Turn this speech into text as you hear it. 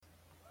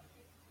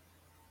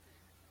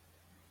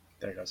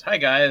There it goes. Hi,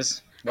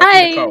 guys. Welcome to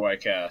Hi,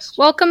 Kawaii Cast.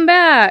 welcome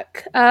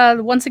back.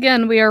 Once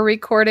again, we are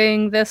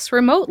recording this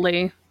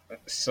remotely.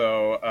 It's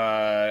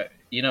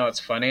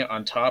funny.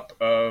 On top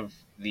of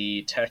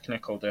the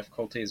technical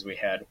difficulties we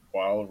had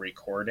while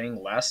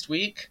recording last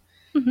week,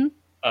 hmm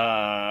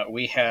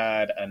we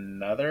had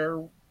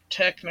another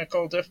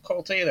technical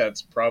difficulty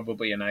that's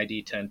probably an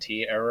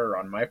ID10T error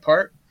on my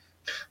part.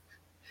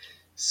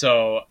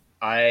 So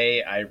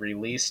I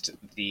released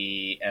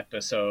the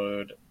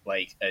episode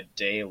like a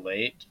day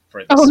late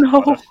for the Oh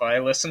no!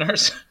 Spotify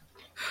listeners.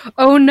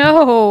 Oh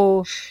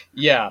no!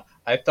 Yeah,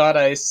 I thought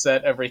I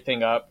set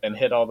everything up and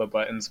hit all the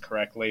buttons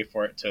correctly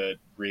for it to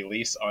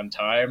release on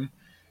time,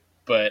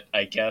 but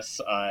I guess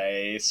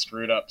I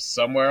screwed up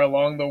somewhere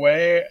along the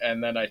way,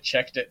 and then I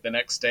checked it the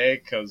next day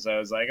because I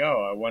was like,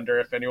 oh, I wonder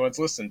if anyone's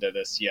listened to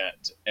this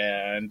yet.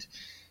 And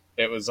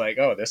it was like,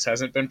 oh, this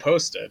hasn't been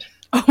posted.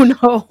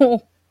 Oh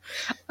no!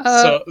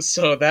 Uh,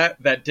 So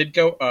that did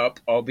go up,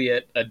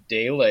 albeit a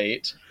day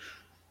late.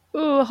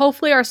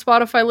 Hopefully our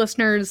Spotify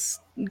listeners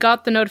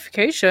got the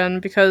notification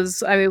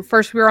because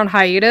first we were on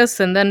hiatus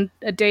and then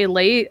a day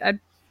late.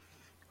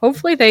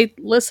 Hopefully they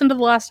listened to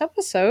the last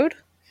episode.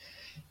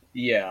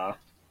 Yeah.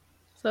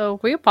 So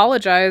we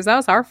apologize. That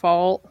was our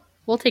fault.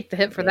 We'll take the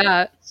hit for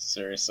that.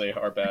 Seriously,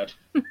 our bad.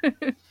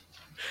 But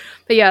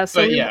yeah,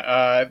 so But we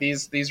yeah,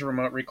 these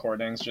remote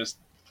recordings just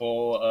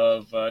full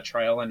of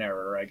trial and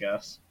error, I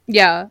guess.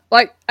 Yeah,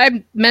 like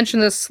I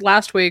mentioned this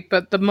last week,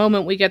 but the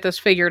moment we get this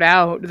figured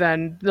out,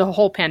 then the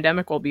whole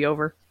pandemic will be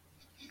over.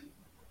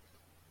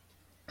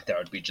 That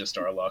would be just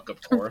our luck,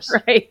 of course.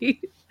 Right?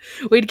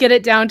 We'd get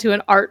it down to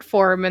an art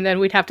form and then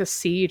we'd have to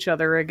see each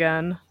other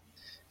again.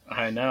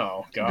 I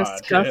know. God.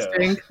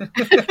 Disgusting.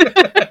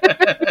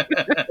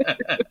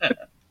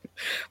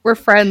 We're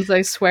friends,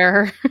 I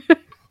swear.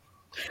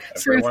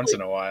 Every once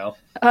in a while.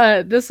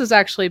 This has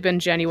actually been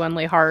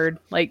genuinely hard.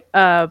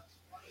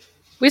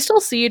 We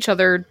still see each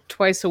other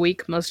twice a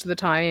week most of the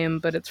time,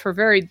 but it's for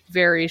very,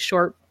 very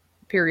short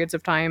periods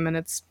of time, and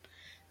it's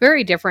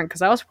very different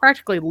because I was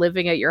practically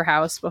living at your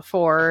house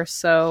before,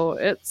 so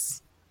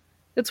it's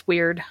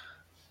weird.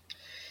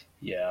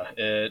 Yeah,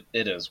 it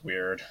is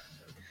weird.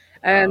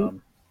 And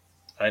Um,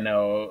 I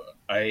know.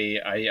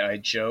 I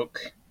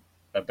joke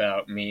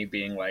about me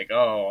being like, oh,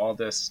 all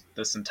this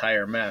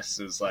entire mess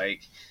is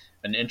like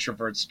an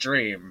introvert's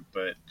dream,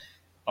 but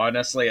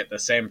honestly, at the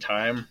same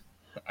time,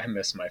 I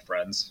miss my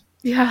friends.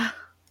 yeah,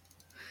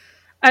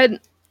 I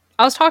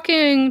I was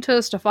talking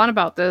to Stefan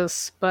about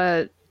this,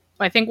 but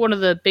I think one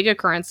of the big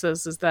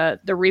occurrences is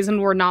that the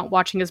reason we're not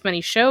watching as many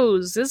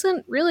shows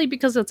isn't really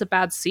because it's a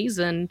bad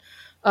season.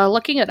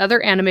 Looking at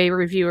other anime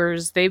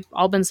reviewers, they've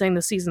all been saying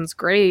the season's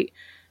great.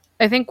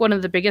 I think one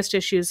of the biggest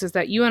issues is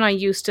that you and I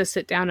used to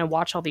sit down and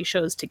watch all these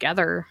shows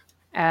together.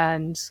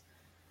 And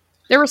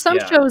there were some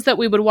Yeah, shows that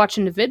we would watch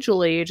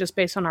individually just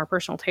based on our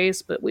personal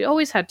taste, but we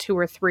always had two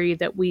or three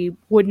that we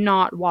would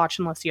not watch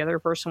unless the other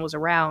person was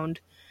around.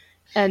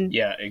 And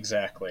yeah,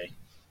 exactly.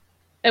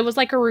 it was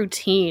like a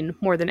routine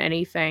more than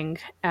anything.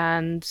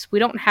 And we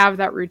don't have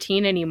that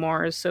routine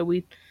anymore. So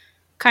we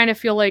kind of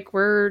feel like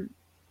we're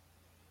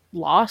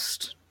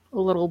lost a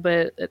little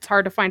bit. It's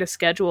hard to find a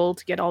schedule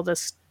to get all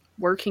this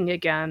working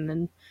again.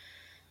 And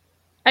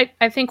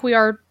I think we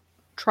are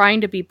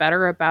trying to be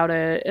better about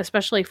it,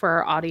 especially for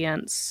our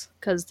audience,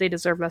 because they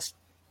deserve us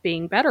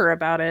being better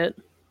about it.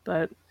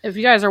 But if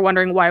you guys are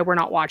wondering why we're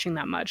not watching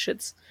that much,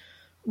 it's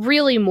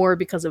really more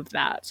because of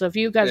that. So if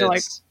you guys are like,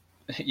 It's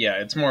yeah,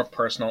 it's more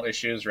personal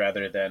issues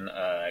rather than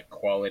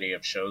quality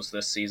of shows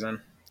this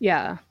season.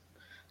 yeah.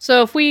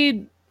 So if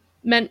we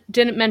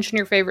didn't mention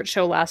your favorite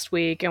show last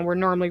week, and we're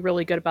normally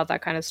really good about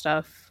that kind of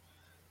stuff,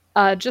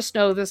 just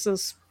know this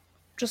is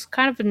just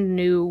kind of a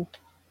new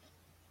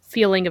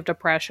feeling of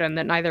depression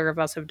that neither of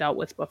us have dealt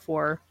with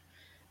before.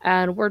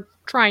 And we're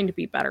trying to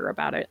be better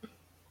about it.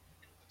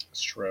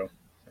 It's true.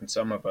 And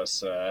some of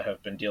us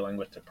have been dealing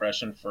with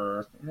depression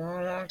for a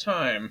long, long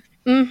time.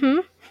 Mm-hmm.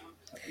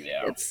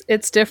 Yeah,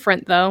 It's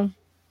different though.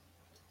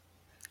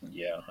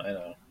 yeah, I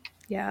know.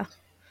 Yeah.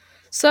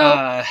 So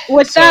Uh,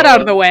 with that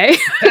out of the so way,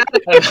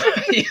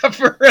 yeah,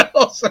 for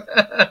reals.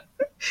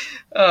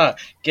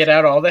 Get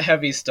out all the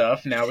heavy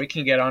stuff. Now we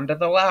can get on to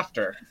the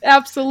laughter.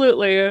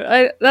 absolutely.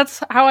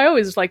 That's how I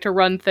always like to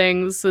run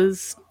things: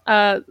 is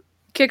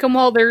kick them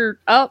while they're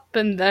up,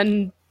 and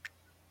then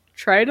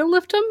try to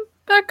lift them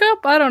back up.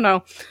 I don't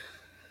know.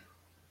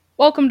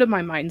 Welcome to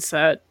my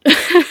mindset.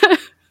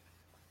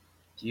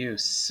 You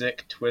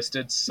sick,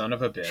 twisted son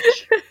of a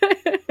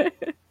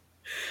bitch.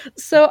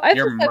 So I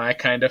You're think my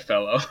kind of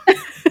fellow.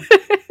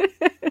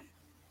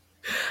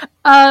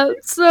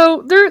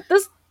 that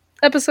this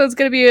episode's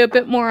going to be a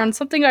bit more on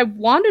something I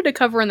wanted to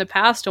cover in the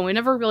past, and we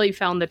never really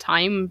found the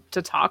time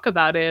to talk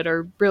about it,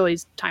 or really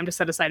time to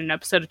set aside an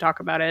episode to talk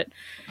about it.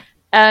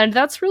 And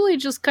that's really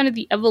just kind of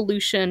the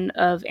evolution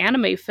of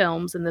anime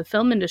films in the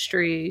film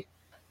industry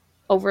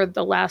over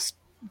the last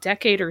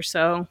decade or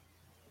so.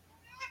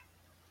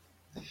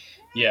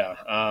 Yeah.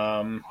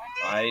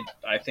 I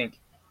think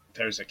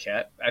there's a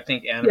cat. I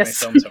think anime Yes.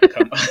 films have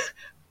come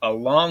a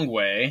long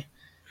way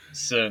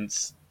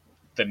since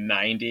the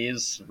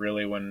 90s,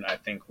 really when I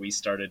think we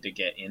started to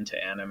get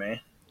into anime.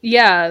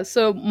 Yeah,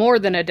 so more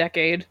than a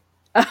decade.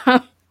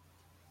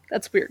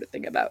 That's weird to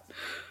think about.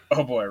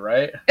 Oh boy,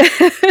 right?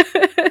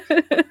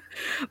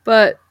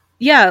 But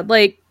yeah,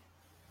 like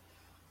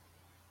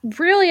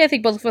really, I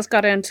think both of us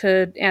got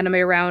into anime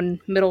around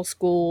middle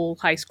school,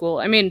 high school.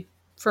 I mean,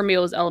 for me, it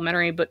was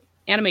elementary, but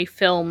anime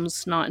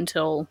films not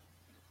until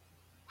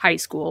high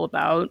school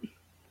about.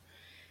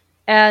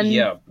 And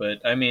Yeah, but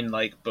I mean,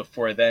 like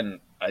before then,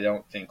 I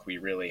don't think we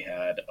really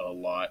had a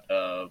lot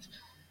of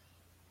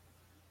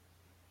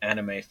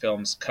anime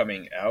films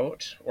coming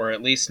out, or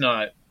at least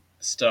not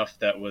stuff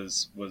that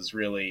was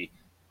really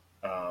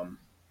um,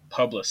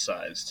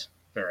 publicized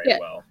very yeah,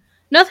 well.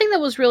 nothing that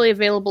was really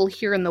available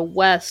here in the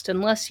West,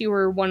 unless you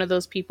were one of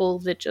those people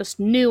that just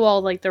knew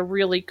all like the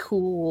really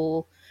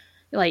cool,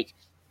 like,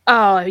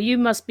 oh, you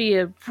must be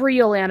a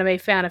real anime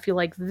fan if you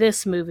like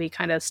this movie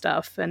kind of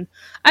stuff. And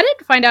I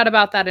didn't find out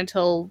about that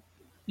until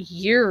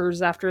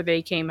years after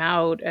they came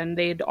out, and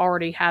they'd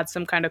already had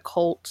some kind of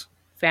cult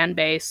fan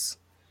base.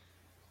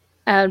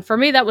 And for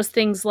me, that was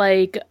things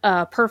like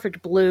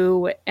Perfect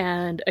Blue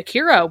and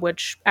Akira,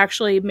 which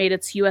actually made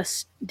its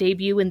US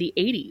debut in the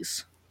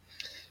 80s.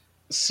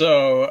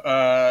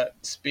 So,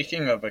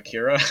 speaking of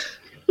Akira,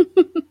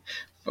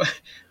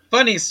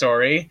 funny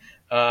story.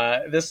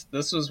 This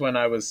was when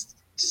I was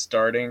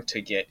starting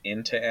to get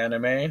into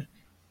anime,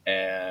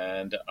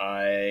 and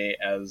I,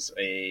 as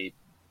a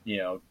you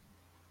know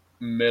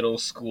middle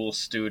school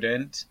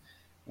student,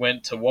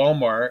 went to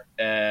Walmart,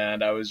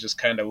 and I was just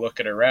kind of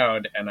looking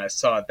around, and I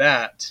saw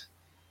that,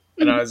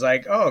 and I was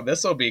like, "Oh,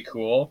 this will be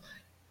cool,"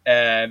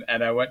 and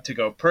I went to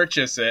go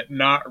purchase it,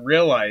 not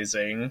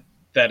realizing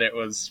that it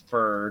was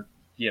for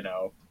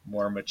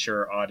more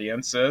mature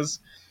audiences.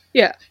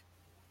 Yeah.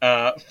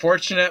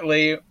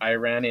 Fortunately, I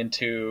ran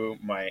into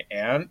my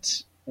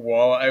aunt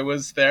while I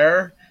was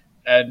there,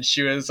 and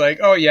she was like,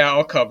 "Oh yeah,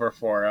 I'll cover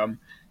for him."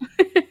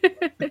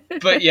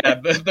 But yeah,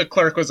 the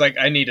clerk was like,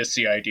 "I need a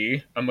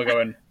CID." I'm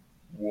going,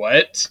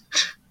 "What?"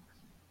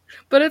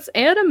 But it's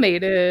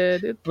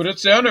animated. But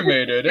it's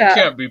animated. It Yeah.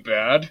 can't be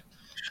bad.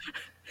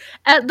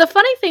 The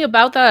funny thing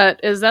about that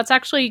is that's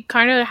actually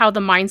kind of how the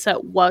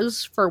mindset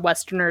was for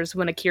Westerners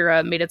when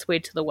Akira made its way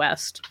to the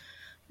West,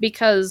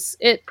 because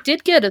it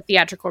did get a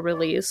theatrical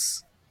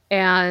release,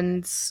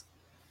 and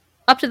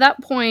up to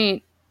that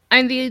point,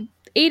 and the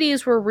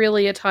 80s were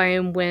really a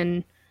time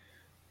when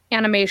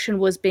animation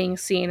was being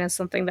seen as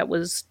something that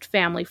was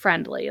family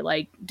friendly.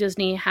 Like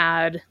Disney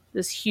had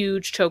this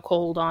huge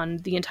chokehold on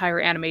the entire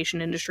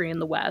animation industry in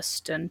the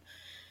West, and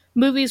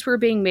movies were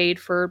being made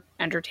for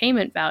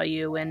entertainment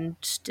value, and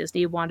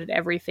Disney wanted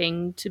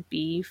everything to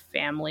be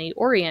family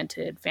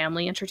oriented,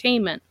 family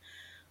entertainment.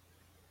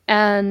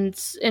 And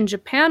in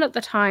Japan at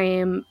the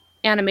time,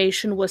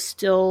 animation was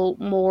still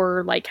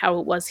more like how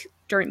it was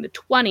during the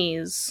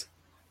 20s,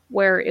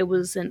 where it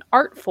was an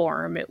art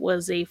form, it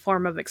was a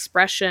form of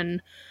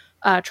expression,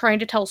 trying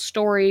to tell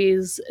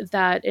stories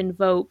that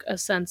invoke a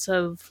sense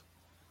of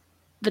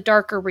the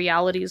darker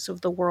realities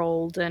of the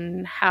world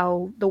and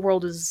how the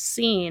world is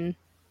seen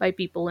by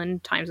people in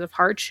times of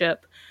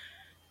hardship.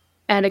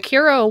 And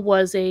Akira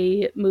was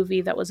a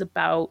movie that was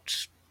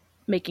about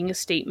making a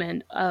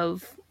statement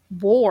of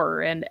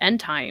war and end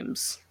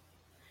times.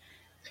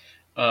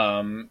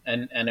 And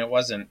it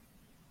wasn't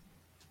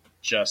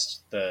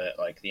just the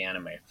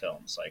anime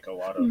films. Like a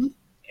lot of Mm-hmm.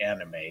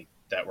 anime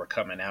that were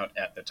coming out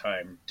at the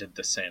time did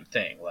the same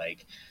thing.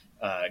 Like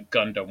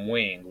Gundam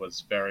Wing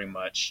was very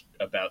much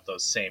about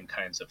those same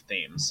kinds of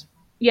themes.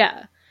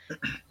 Yeah.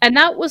 And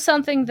that was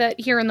something that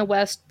here in the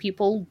West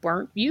people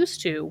weren't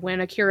used to. When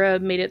Akira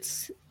made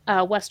its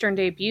Western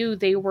debut,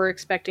 they were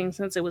expecting,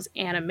 since it was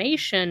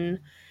animation,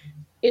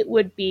 it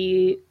would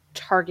be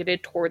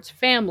targeted towards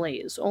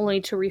families,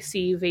 only to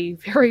receive a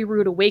very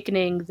rude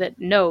awakening that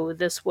no,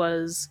 this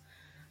was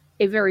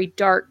a very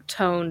dark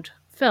toned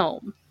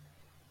film.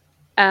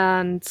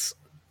 And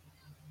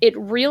it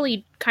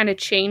really kind of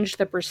changed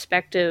the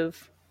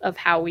perspective of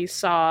how we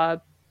saw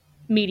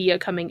media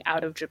coming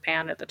out of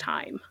Japan at the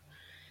time.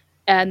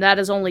 And that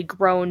has only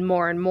grown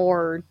more and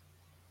more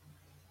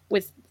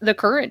with the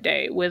current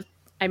day. With,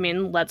 I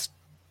mean, let's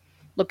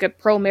look at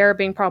Pearl Mare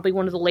being probably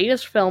one of the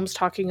latest films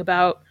talking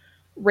about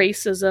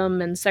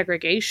racism and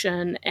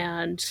segregation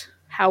and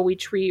how we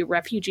treat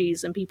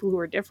refugees and people who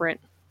are different.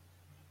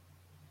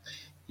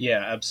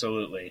 Yeah,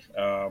 absolutely.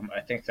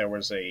 I think there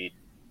was a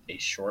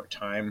short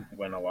time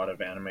when a lot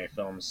of anime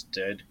films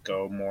did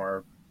go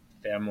more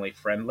family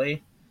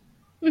friendly,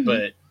 Mm-hmm.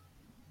 but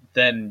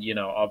then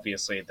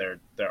obviously there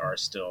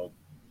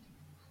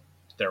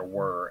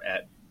were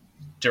at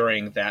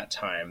during that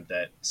time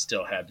that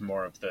still had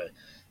more of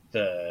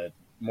the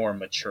more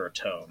mature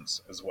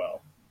tones as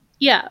well.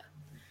 Yeah.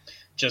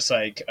 Just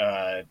like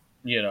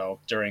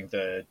during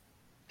the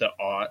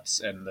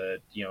aughts, and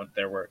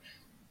there were,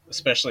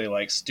 especially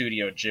like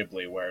Studio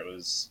Ghibli, where it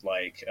was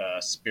like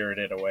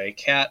Spirited Away.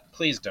 Cat,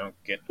 please don't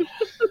get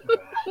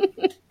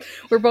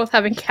We're both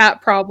having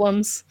cat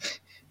problems.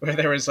 where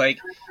there was like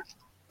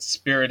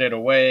Spirited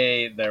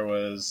Away. There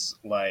was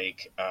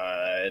like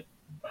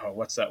Oh,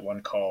 what's that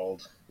one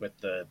called with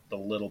the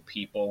little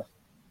people?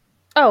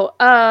 Oh,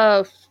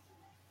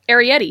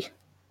 Arietti.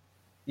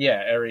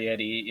 Yeah,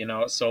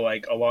 Arrietty. So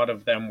like a lot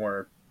of them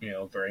were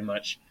very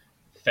much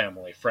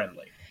family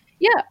friendly.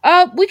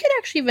 Yeah, we could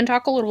actually even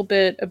talk a little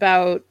bit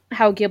about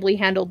how Ghibli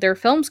handled their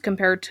films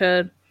compared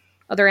to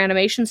other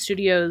animation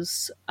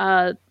studios.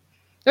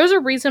 There's a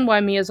reason why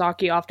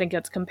Miyazaki often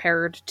gets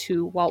compared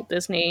to Walt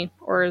Disney,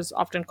 or is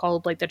often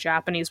called like the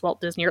Japanese Walt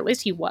Disney, or at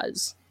least he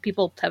was.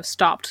 People have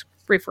stopped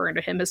referring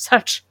to him as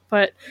such.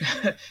 But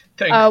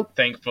uh,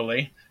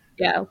 Thankfully.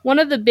 yeah, one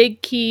of the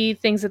big key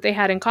things that they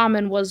had in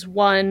common was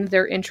one,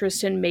 their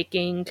interest in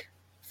making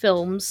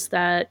films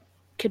that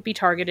could be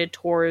targeted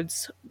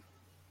towards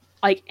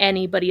like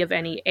anybody of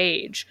any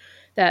age,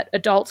 that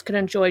adults can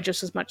enjoy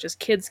just as much as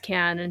kids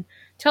can, and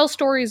tell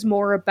stories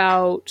more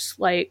about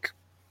like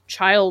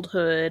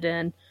childhood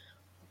and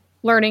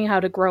learning how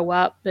to grow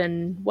up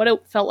and what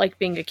it felt like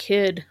being a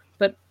kid.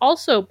 But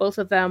also both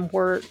of them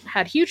were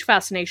had huge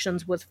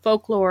fascinations with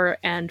folklore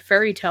and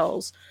fairy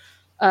tales.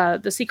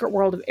 The Secret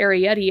World of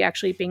Arrietty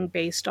actually being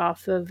based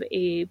off of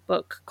a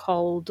book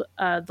called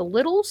The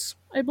Littles,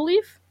 I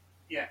believe.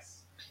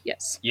 Yes.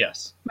 Yes.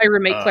 Yes. My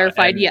roommate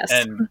clarified and yes.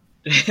 and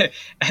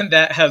and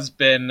that has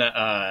been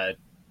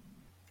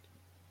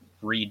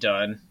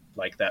redone.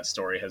 Like that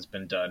story has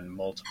been done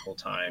multiple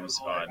times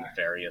on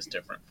various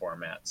different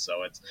formats,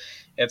 so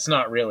it's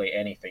not really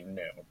anything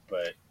new.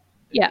 But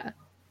Yeah.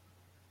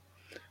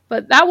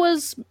 But that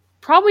was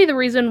probably the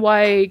reason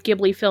why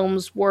Ghibli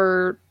films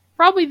were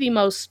probably the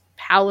most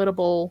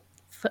palatable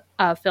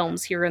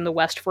films here in the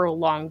West for a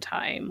long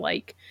time.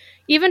 Like,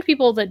 even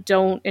people that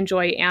don't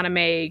enjoy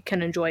anime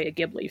can enjoy a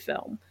Ghibli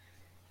film.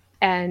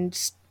 And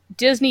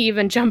Disney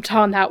even jumped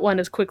on that one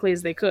as quickly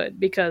as they could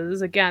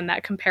because, again,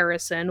 that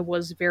comparison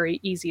was very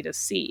easy to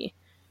see.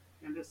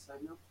 And a side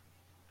note,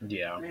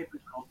 yeah, may have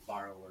been called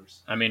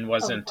borrowers. I mean,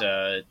 wasn't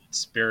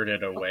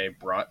Spirited Away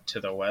brought to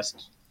the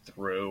West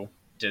through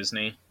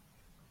Disney?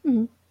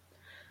 Mm-hmm.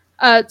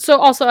 So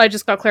also, I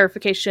just got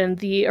clarification.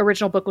 The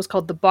original book was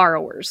called The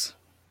Borrowers.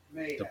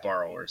 The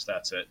Borrowers,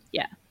 that's it.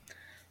 Yeah.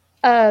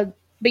 But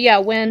yeah,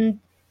 when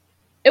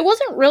it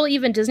wasn't really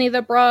even Disney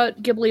that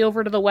brought Ghibli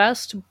over to the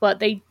West, but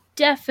they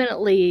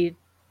definitely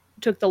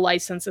took the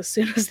license as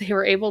soon as they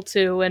were able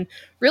to and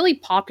really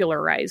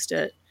popularized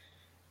it.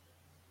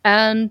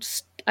 And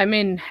I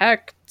mean,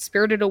 heck,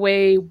 Spirited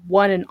Away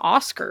won an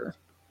Oscar.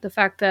 The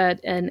fact that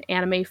an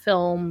anime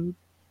film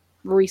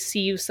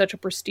receives such a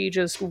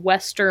prestigious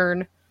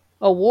Western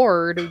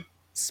award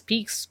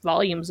speaks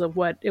volumes of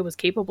what it was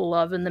capable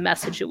of and the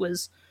message it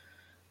was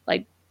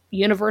like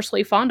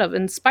universally fond of,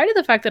 in spite of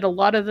the fact that a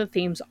lot of the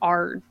themes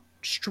are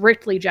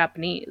strictly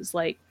Japanese.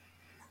 Like,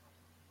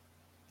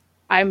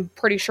 I'm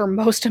pretty sure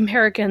most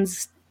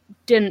Americans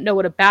didn't know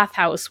what a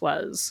bathhouse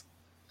was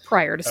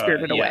prior to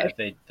Spirited Yeah,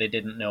 Away. they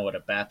didn't know what a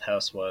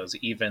bathhouse was.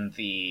 Even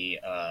they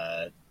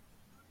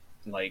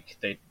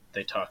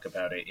talk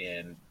about it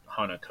in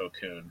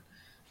Hanako-kun,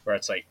 where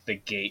it's like the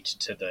gate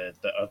to the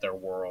other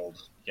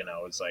world.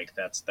 It's like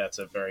that's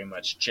a very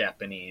much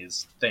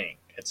Japanese thing.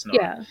 It's not,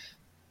 Yeah.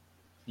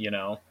 you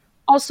know.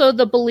 Also,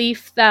 the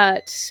belief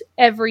that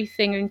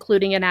everything,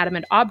 including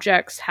inanimate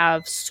objects,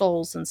 have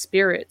souls and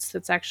spirits.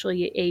 That's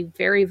actually a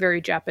very, very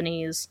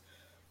Japanese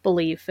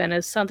belief and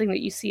is something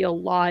that you see a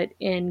lot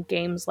in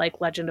games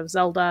like Legend of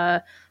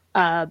Zelda,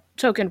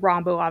 Token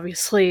Rambo,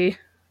 obviously.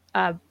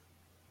 Uh,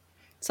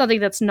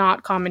 Something that's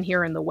not common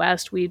here in the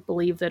West. We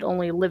believe that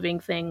only living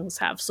things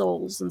have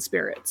souls and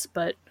spirits,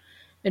 but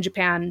in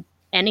Japan,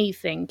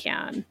 anything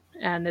can.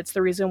 And it's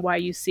the reason why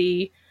you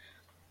see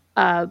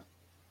uh,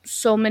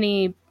 so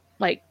many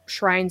like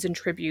shrines and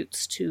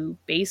tributes to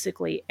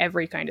basically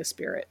every kind of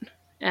spirit.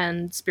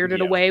 And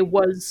Spirited Yeah. Away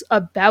was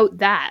about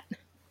that.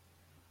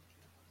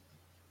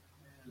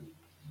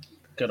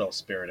 Good old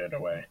Spirited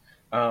Away.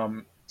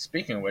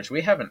 Speaking of which,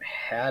 we haven't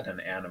had an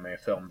anime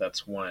film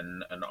that's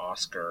won an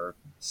Oscar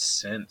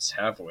since,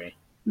 have we?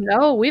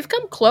 No, we've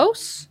come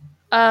close.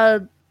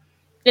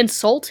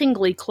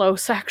 Insultingly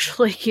close,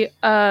 actually.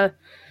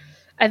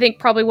 I think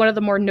probably one of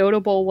the more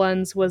notable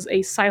ones was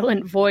A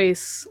Silent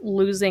Voice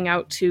losing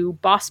out to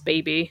Boss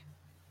Baby.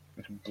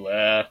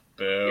 Blah,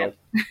 boo.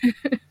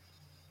 Yep.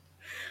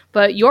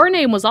 But Your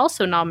Name was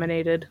also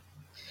nominated.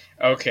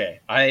 Okay,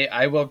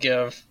 I will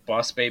give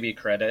Boss Baby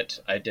credit.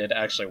 I did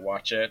actually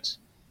watch it.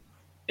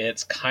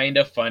 It's kind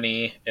of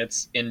funny.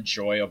 It's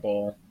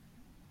enjoyable.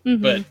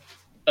 Mm-hmm. But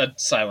A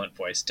Silent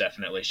Voice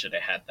definitely should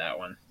have had that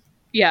one.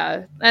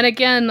 Yeah. And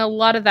again, a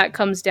lot of that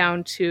comes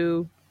down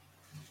to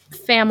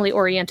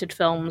family-oriented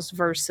films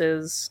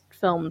versus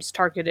films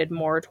targeted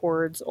more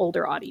towards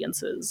older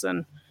audiences.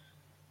 And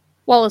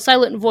while A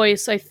Silent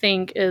Voice, I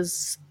think,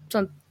 is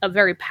a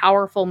very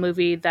powerful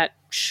movie that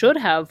should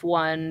have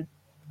won,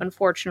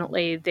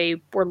 unfortunately,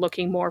 they were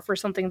looking more for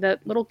something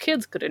that little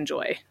kids could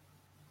enjoy.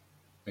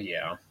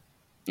 Yeah.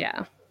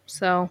 Yeah.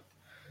 So,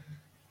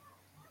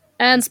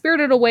 and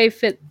Spirited Away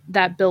fit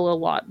that bill a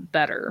lot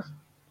better.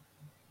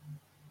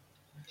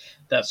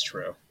 That's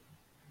true.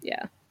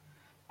 Yeah.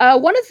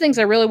 One of the things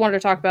I really wanted to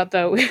talk about,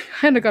 though, we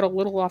kind of got a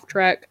little off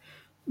track,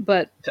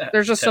 but That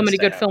there's just so tends many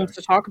to good happen. films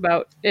to talk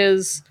about.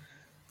 Is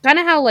kind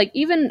of how, like,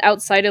 even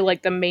outside of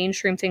like the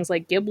mainstream things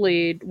like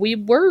Ghibli, we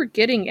were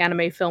getting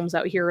anime films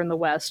out here in the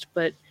West,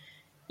 but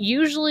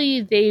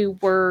usually they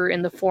were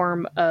in the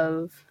form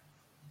of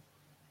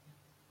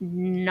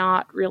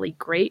not really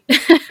great.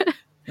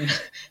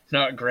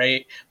 Not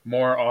great.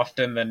 More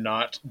often than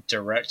not,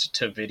 direct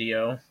to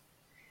video.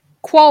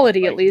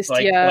 Quality, at least.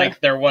 Yeah.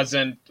 Like there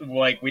wasn't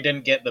like we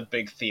didn't get the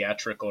big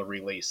theatrical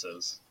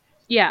releases.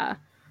 Yeah.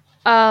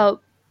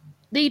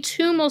 The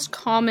two most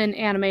common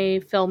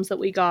anime films that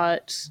we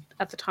got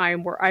at the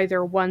time were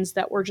either ones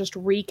that were just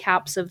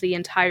recaps of the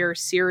entire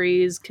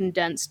series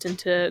condensed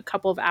into a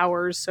couple of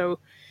hours, so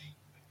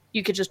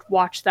you could just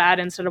watch that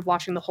instead of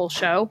watching the whole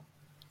show.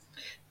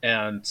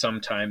 And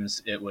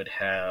sometimes it would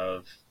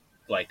have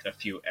like a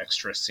few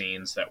extra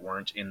scenes that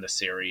weren't in the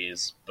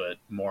series, but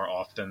more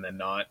often than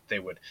not they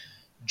would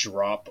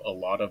drop a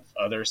lot of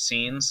other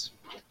scenes.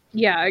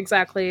 Yeah,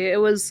 exactly. It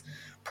was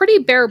pretty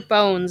bare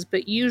bones,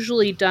 but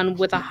usually done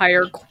with a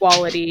higher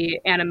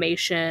quality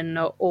animation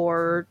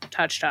or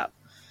touched up.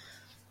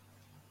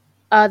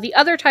 The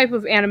other type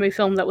of anime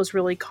film that was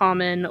really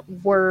common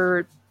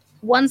were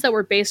ones that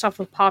were based off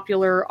of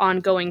popular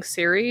ongoing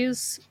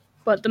series,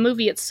 but the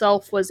movie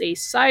itself was a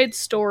side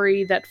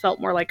story that felt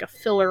more like a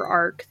filler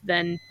arc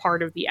than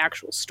part of the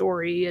actual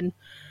story. And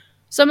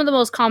some of the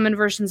most common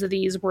versions of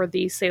these were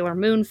the Sailor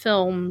Moon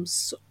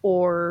films,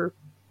 or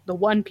the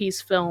One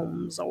Piece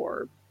films,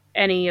 or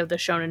any of the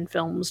shonen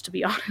films, to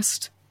be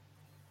honest.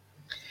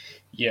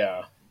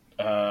 Yeah.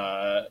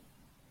 Uh,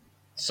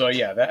 so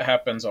yeah, that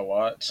happens a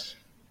lot,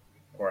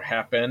 or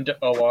happened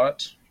a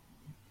lot.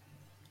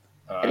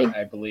 I think,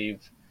 I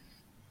believe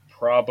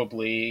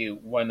probably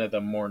one of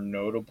the more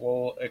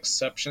notable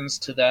exceptions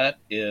to that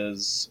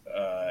is,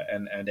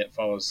 and it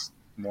follows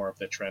more of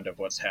the trend of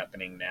what's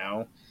happening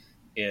now,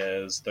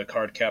 is the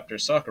Cardcaptor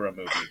Sakura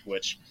movie,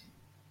 which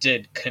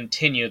did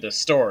continue the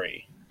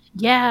story.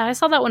 yeah, I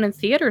saw that one in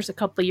theaters a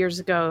couple of years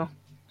ago.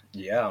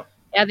 Yeah.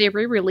 Yeah, they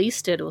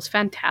re-released it. It was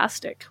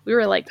fantastic. We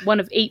were like one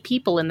of 8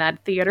 people in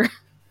that theater.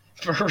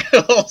 For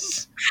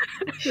reals.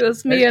 It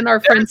was me and our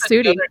friend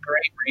Sudi. Another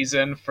great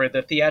reason for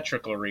the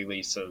theatrical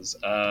releases.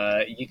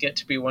 You get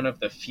to be one of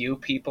the few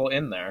people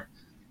in there.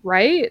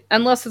 Right?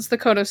 Unless it's the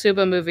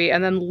Konosuba movie,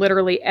 and then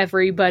literally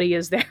everybody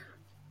is there.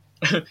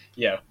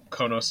 Yeah,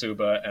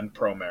 Konosuba and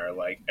Promare,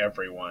 like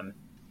everyone.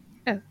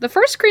 Yeah. The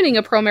first screening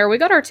of Promare, we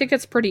got our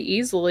tickets pretty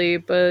easily,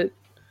 but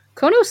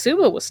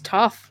Konosuba was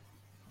tough.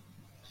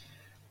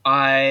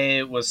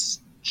 I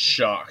was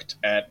shocked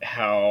at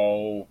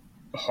how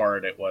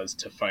hard it was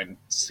to find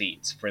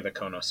seats for the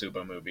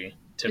Konosuba movie,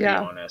 to be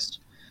Yeah. honest.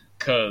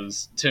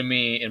 Because to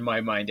me, in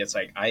my mind, it's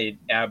like I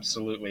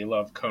absolutely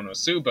love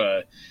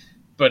Konosuba,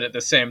 but at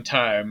the same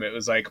time, it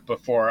was like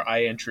before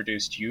I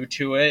introduced you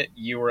to it,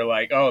 you were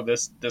like, "Oh,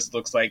 this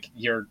looks like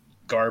your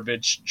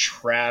garbage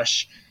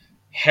trash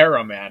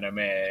harem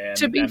anime,"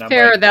 To be and I'm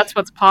fair, like, that's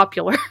what's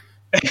popular.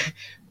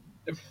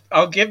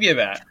 "I'll give you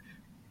that."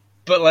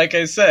 But like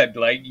I said,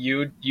 like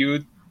you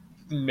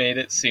made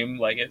it seem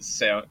like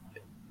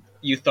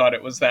you thought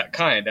it was that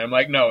kind. I'm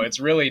like, no, it's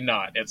really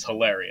not. It's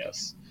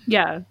hilarious.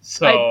 Yeah.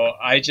 So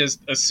I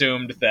just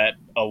assumed that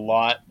a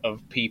lot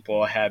of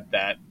people had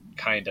that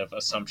kind of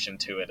assumption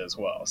to it as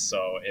well.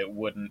 So it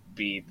wouldn't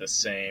be the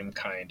same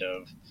kind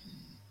of,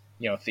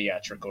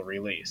 theatrical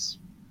release.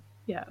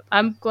 Yeah,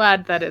 I'm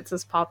glad that it's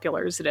as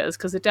popular as it is,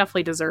 because it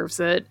definitely deserves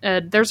it.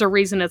 There's a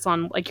reason it's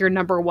on like your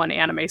number one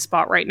anime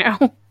spot right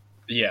now.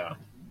 Yeah.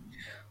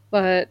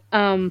 But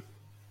I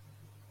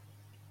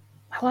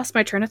lost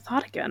my train of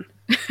thought again.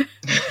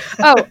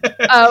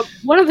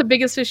 One of the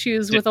biggest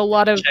issues with a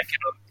lot of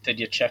Did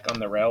you check on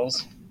the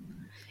rails?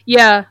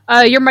 yeah,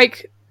 your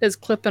mic is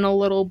clipping a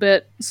little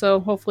bit, so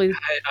hopefully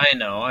I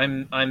know.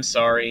 I'm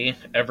sorry,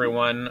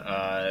 everyone.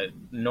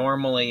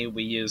 Normally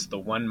we use the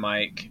one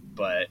mic,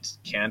 but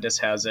Candace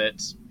has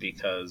it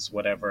because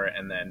whatever,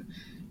 and then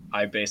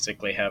I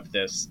basically have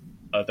this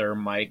other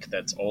mic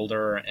that's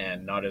older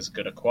and not as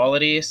good a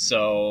quality.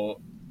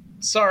 So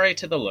sorry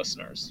to the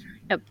listeners.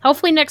 yep,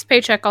 hopefully next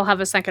paycheck I'll have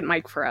a second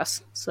mic for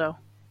us. So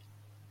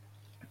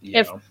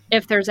Yeah.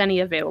 if there's any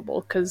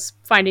available, because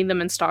finding them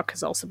in stock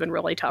has also been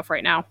really tough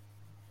right now.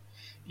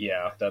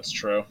 Yeah, that's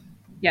true.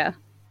 Yeah.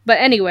 But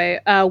anyway,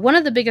 one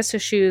of the biggest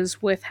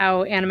issues with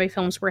how anime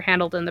films were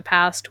handled in the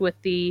past with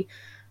the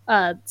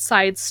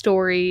side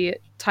story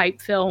type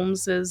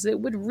films is it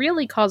would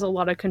really cause a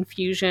lot of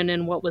confusion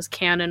in what was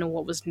canon and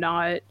what was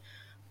not.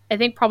 I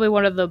think probably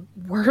one of the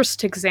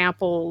worst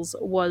examples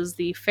was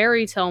the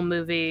Fairy Tale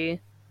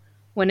movie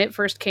when it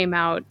first came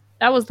out.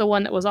 That was the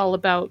one that was all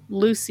about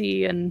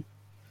Lucy and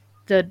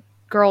the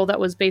girl that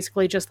was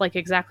basically just like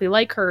exactly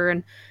like her,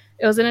 and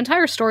it was an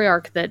entire story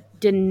arc that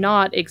did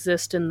not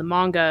exist in the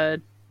manga,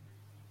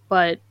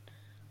 but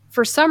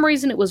for some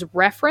reason it was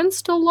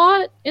referenced a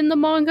lot in the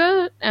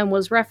manga and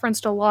was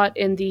referenced a lot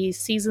in the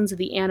seasons of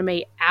the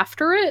anime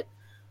after it,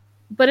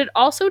 but it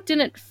also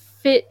didn't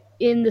fit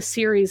in the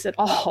series at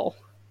all.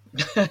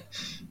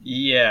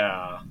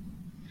 Yeah.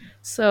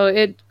 So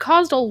it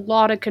caused a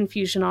lot of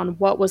confusion on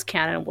what was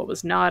canon and what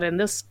was not, and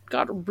this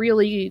got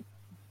really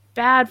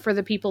bad for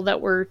the people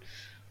that were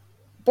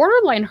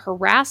borderline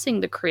harassing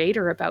the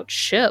creator about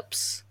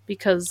ships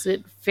because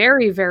it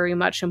very, very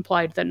much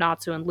implied that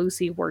Natsu and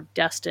Lucy were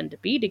destined to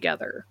be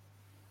together.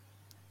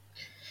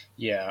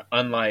 Yeah,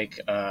 unlike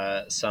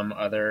some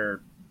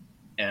other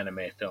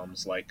anime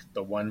films, like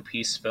the One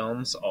Piece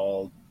films,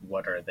 all,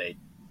 what are they,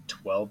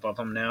 12 of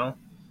them now?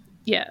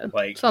 Yeah,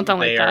 Like, something like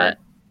they that. are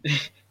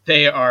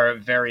they are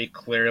very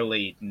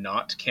clearly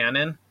not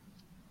canon,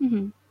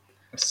 Mm-hmm.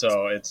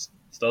 so it's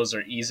those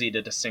are easy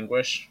to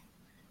distinguish.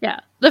 Yeah.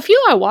 The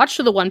few I watched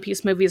of the One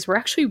Piece movies were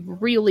actually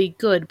really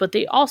good, but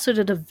they also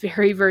did a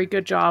very, very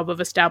good job of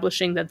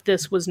establishing that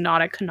this was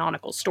not a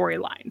canonical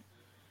storyline.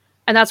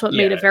 And that's what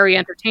made Yeah, it very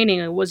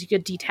entertaining, was you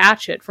could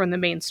detach it from the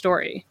main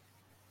story.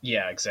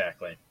 yeah,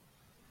 exactly.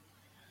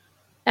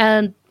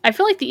 And I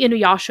feel like the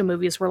Inuyasha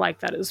movies were like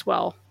that as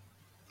well.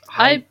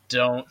 I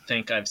don't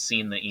think I've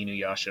seen the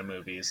Inuyasha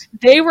movies.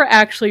 They were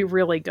actually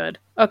really good.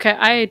 Okay,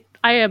 I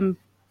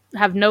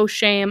have no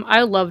shame.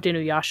 I loved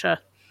Inuyasha.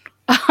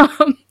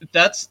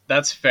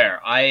 That's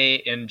fair.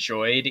 I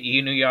enjoyed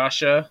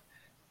Inuyasha,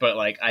 but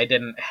like I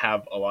didn't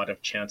have a lot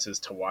of chances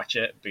to watch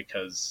it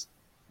because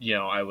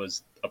I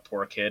was a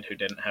poor kid who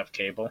didn't have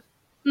cable.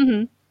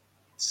 hmm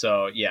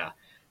So yeah,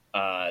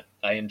 I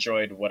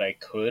enjoyed what I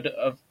could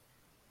of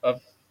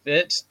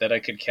it that I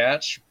could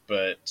catch,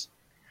 but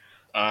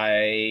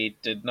I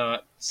did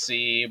not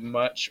see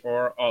much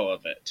or all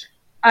of it.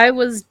 I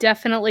was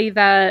definitely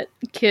that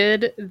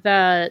kid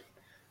that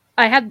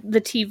I had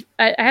the TV.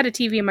 I had a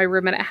TV in my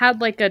room, and it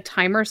had like a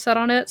timer set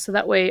on it, so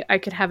that way I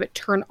could have it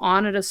turn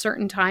on at a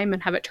certain time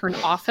and have it turn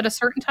off at a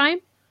certain time.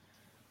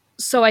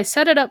 So I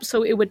set it up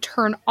so it would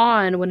turn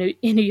on when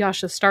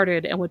Inuyasha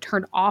started and would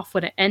turn off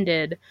when it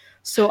ended.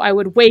 So I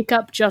would wake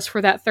up just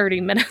for that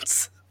 30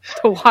 minutes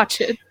to watch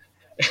it.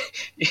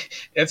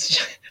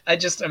 I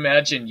just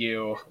imagine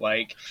you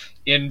like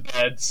in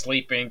bed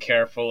sleeping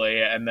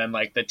carefully, and then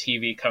like the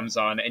TV comes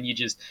on and you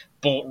just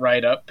bolt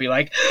right up, be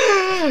like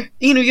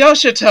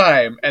Inuyasha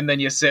time, and then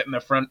you sit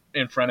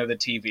in front of the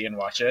TV and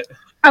watch it.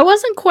 I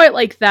wasn't quite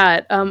like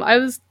that. I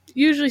was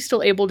usually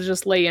still able to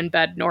just lay in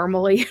bed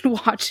normally and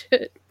watch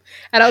it.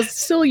 And I was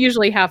still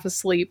usually half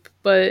asleep,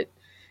 but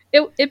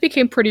it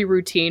became pretty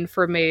routine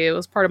for me. It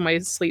was part of my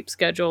sleep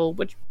schedule,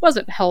 which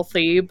wasn't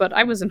healthy, but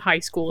I was in high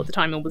school at the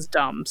time and was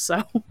dumb,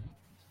 so.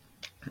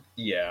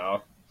 Yeah,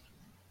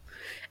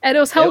 And it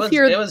was it was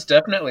healthier. it was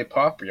definitely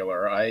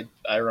popular. I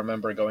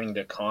remember going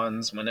to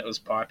cons when it was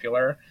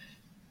popular,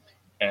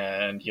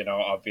 and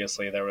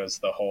obviously there was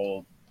the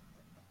whole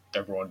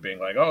everyone being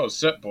like, "Oh,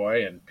 sit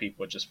boy," and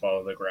people would just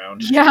follow the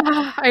ground.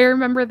 Yeah, I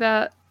remember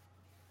that.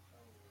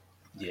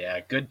 Yeah,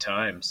 good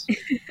times.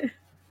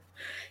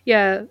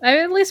 Yeah,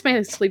 at least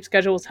my sleep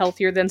schedule was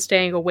healthier than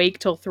staying awake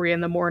till 3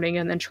 in the morning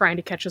and then trying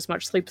to catch as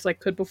much sleep as I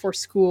could before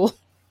school.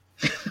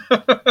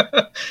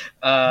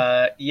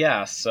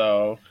 Yeah,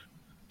 so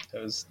it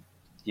was,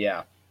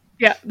 yeah.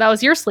 Yeah, that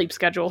was your sleep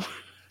schedule.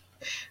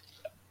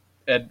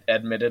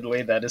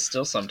 Admittedly, that is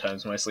still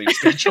sometimes my sleep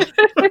schedule.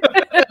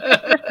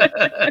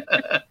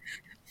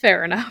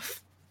 Fair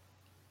enough.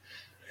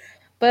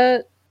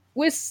 But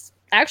we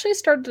actually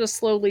started to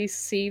slowly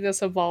see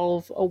this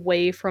evolve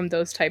away from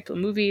those type of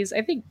movies.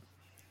 I think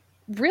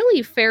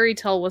really Fairy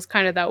Tale was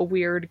kind of that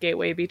weird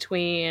gateway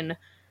between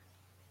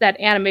that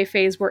anime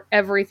phase where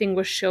everything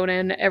was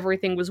shonen,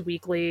 everything was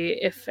weekly.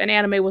 If an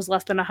anime was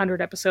less than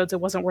 100 episodes,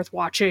 it wasn't worth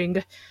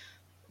watching.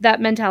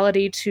 That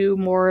mentality to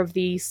more of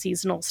the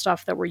seasonal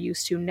stuff that we're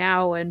used to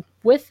now. And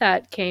with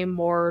that came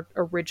more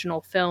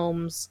original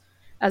films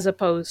as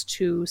opposed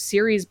to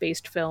series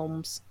based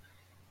films.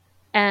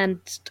 And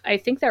I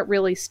think that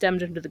really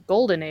stemmed into the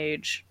golden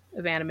age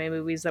of anime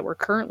movies that we're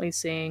currently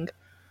seeing.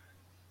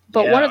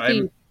 But Yeah, one of I'm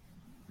the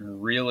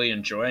really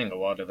enjoying a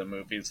lot of the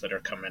movies that are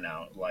coming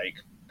out, like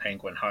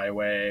Penguin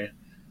Highway,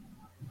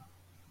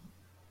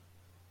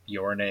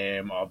 Your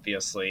Name,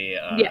 obviously.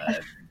 yeah,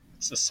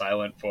 It's a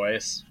silent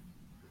voice.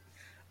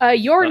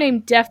 Your Uh, Name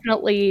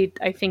definitely,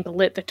 I think,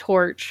 lit the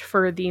torch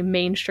for the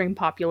mainstream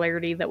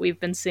popularity that we've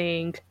been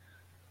seeing.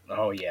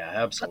 oh yeah,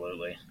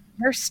 absolutely.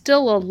 There's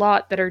still a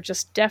lot that are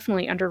just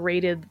definitely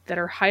underrated that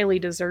are highly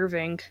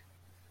deserving.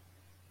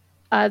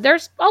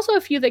 There's also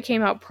a few that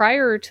came out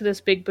prior to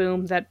this big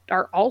boom that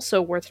are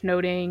also worth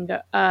noting.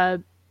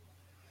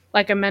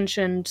 Like I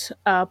mentioned,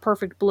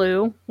 Perfect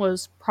Blue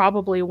was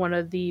probably one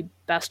of the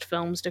best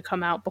films to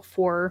come out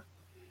before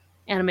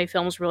anime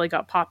films really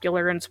got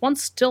popular, and it's one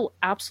still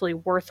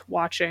absolutely worth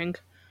watching.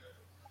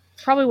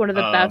 Probably one of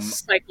the Um,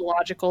 best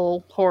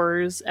psychological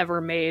horrors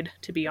ever made,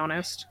 to be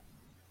honest.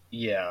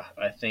 yeah,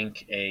 I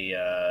think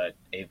a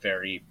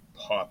very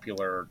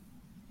popular.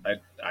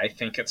 I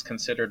think it's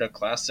considered a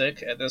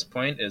classic at this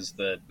point. Is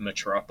the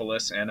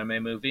Metropolis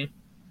anime movie?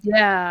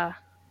 Yeah.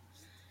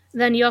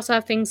 Then you also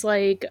have things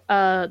like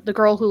The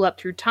Girl Who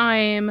Leapt Through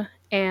Time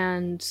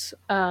and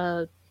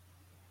oh,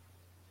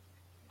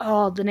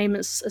 the name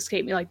has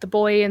escaped me, like The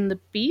Boy and the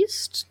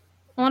Beast,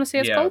 I want to say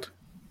it's Yeah, called.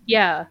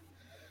 Yeah.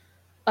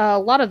 A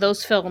lot of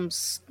those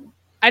films,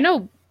 I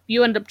know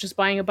you end up just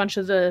buying a bunch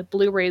of the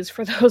Blu-rays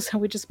for those,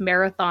 and we just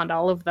marathoned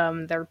all of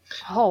them. They're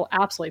all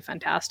absolutely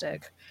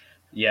fantastic.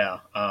 Yeah,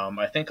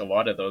 I think a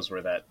lot of those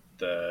were that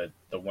the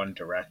one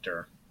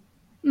director.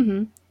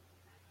 Hmm.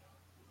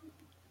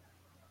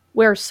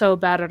 We're so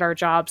bad at our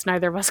jobs,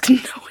 neither of us can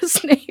know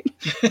his name.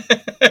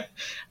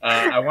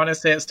 I want to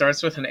say it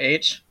starts with an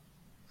H.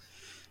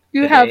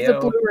 You have the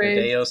Hideo, Blu-rays.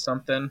 Hideo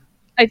something.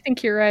 I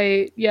think you're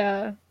right.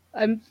 Yeah,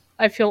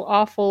 I feel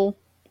awful.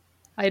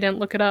 I didn't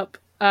look it up.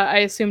 I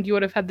assumed you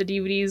would have had the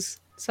DVDs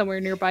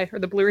somewhere nearby or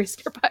the Blu-rays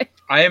nearby.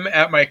 I am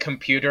at my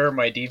computer.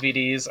 My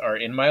DVDs are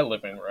in my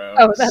living room,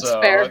 Oh, that's so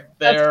fair.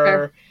 That's fair.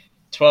 they're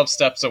 12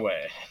 steps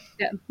away.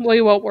 Yeah. Well,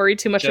 you won't worry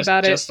too much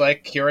about it. Just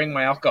like curing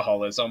my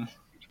alcoholism,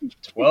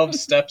 12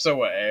 steps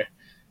away.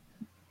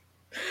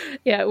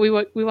 Yeah, we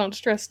won't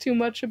stress too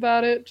much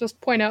about it. Just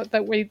point out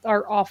that we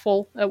are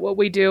awful at what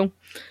we do.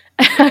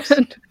 Yes.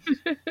 And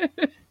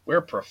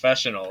We're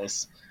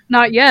professionals.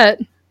 not yet.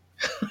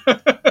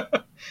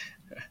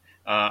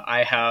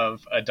 I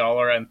have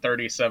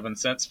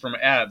 $1.37 from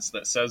ads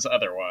that says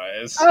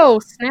otherwise. Oh,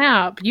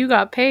 snap. You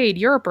got paid.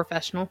 You're a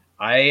professional.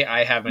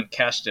 I haven't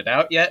cashed it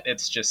out yet.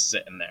 It's just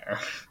sitting there.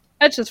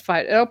 That's just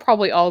fine. It'll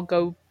probably all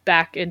go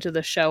back into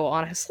the show,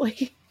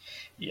 honestly.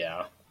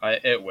 Yeah,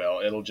 it will.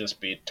 It'll just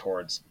be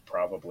towards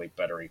probably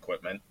better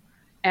equipment.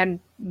 And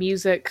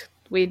music.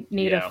 We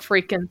need a Yeah.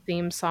 freaking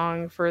theme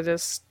song for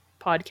this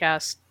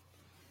podcast.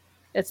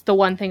 It's the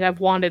one thing I've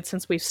wanted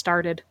since we've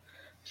started.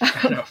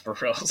 I know, for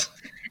reals.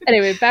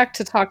 Anyway, back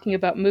to talking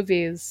about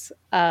movies.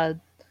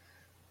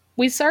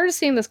 We started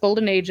seeing this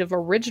golden age of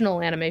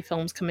original anime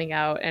films coming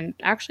out and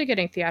actually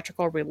getting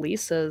theatrical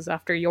releases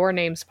after Your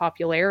Name's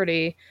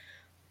popularity.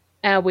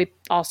 And we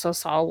also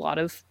saw a lot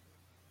of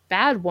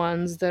bad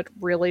ones that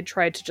really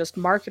tried to just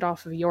market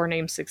off of Your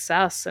Name's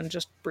success and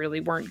just really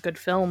weren't good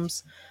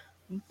films.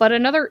 But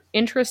another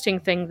interesting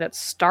thing that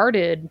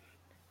started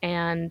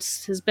and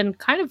has been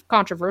kind of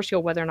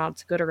controversial whether or not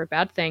it's a good or a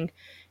bad thing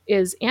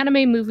is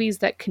anime movies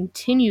that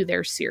continue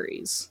their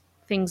series.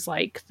 Things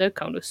like the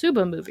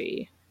Konosuba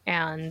movie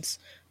and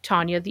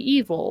Tanya the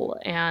Evil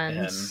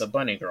And the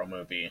Bunny Girl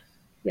movie.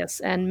 yes,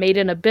 and Made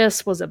in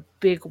Abyss was a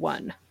big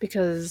one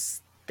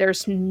because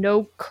there's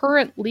no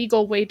current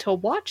legal way to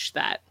watch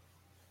that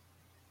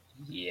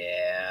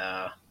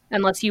Yeah.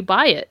 unless you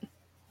buy it.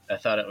 I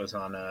thought it was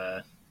on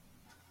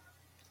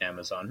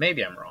Amazon.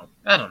 Maybe I'm wrong.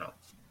 I don't know.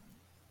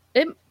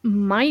 It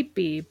might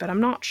be, but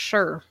I'm not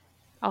sure.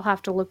 I'll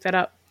have to look that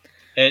up.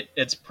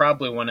 It's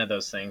probably one of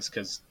those things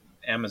because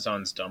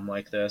Amazon's dumb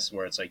like this,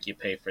 where it's like you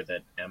pay for the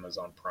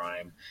Amazon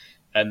Prime,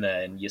 and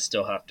then you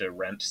still have to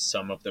rent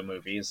some of the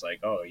movies. Like,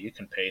 oh, you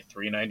can pay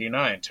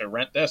 $3.99 to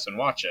rent this and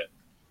watch it.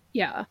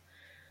 Yeah.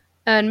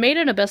 And Made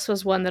in Abyss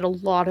was one that a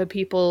lot of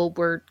people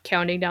were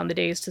counting down the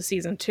days to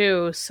season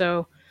 2,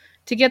 so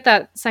to get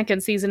that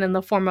second season in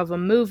the form of a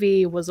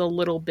movie was a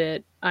little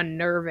bit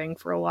unnerving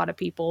for a lot of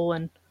people.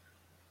 And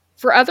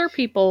for other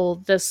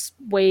people, this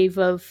wave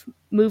of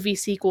movie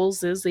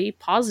sequels is a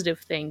positive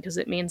thing because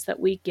it means that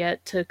we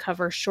get to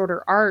cover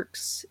shorter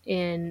arcs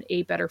in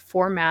a better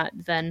format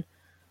than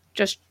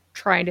just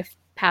trying to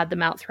pad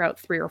them out throughout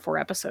 3 or 4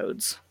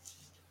 episodes.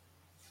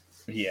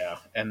 Yeah,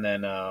 and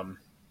then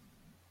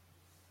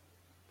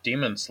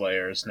Demon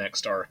Slayer's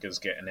next arc is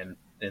getting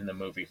in the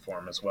movie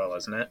form as well,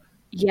 isn't it?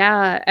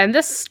 Yeah, and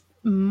this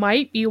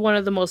might be one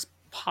of the most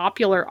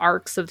popular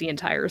arcs of the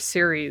entire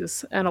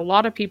series, and a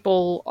lot of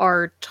people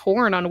are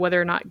torn on whether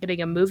or not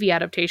getting a movie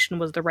adaptation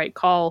was the right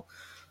call.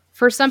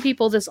 For some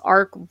people, this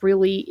arc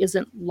really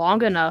isn't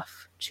long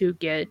enough to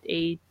get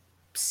a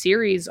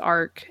series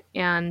arc,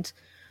 and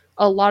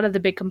a lot of the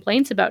big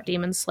complaints about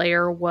Demon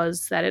Slayer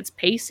was that its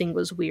pacing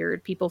was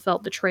weird. People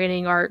felt the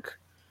training arc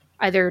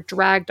either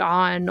dragged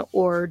on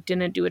or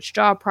didn't do its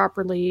job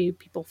properly.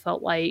 People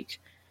felt like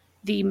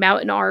the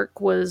mountain arc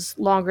was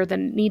longer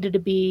than it needed to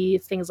be,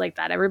 things like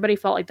that. Everybody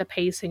felt like the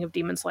pacing of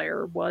Demon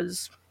Slayer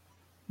was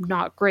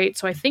not great.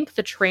 So I think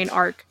the train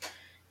arc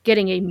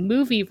getting a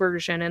movie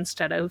version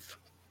instead of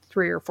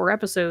 3 or 4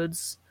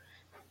 episodes,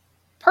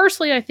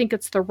 personally, I think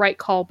it's the right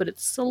call, but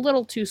it's a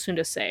little too soon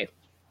to say.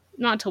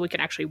 Not until we can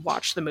actually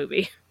watch the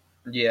movie.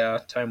 Yeah,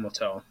 time will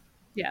tell.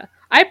 Yeah.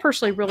 I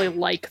personally really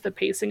like the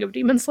pacing of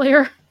Demon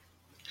Slayer.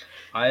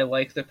 I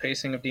like the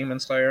pacing of Demon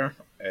Slayer.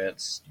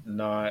 It's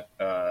not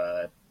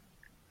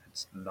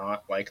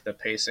like the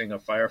pacing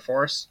of Fire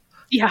Force.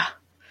 Yeah.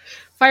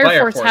 Fire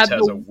Force had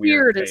has the a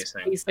weird weirdest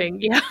pacing.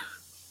 pacing. Yeah.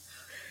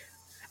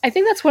 I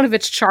think that's one of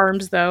its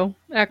charms, though,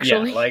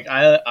 actually. Yeah, like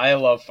I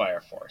love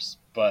Fire Force,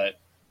 but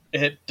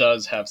it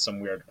does have some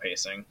weird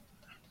pacing.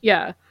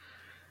 Yeah.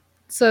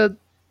 So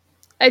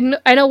I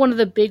know one of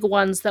the big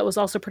ones that was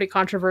also pretty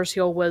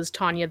controversial was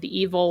Tanya the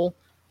Evil.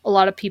 A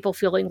lot of people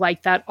feeling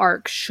like that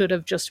arc should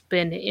have just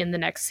been in the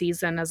next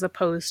season as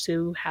opposed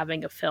to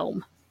having a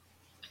film.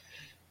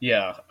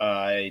 Yeah,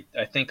 I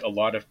think a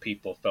lot of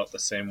people felt the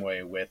same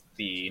way with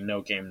the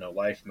No Game No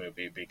Life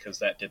movie because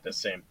that did the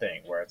same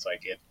thing, where it's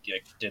like it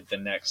did the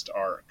next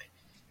arc,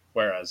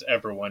 whereas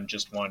everyone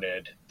just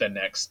wanted the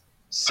next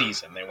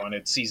season. They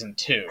wanted season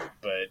 2,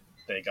 but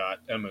they got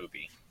a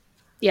movie.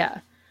 Yeah.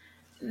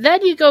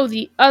 Then you go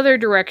the other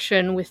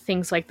direction with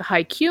things like the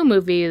Haikyuu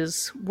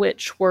movies,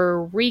 which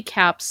were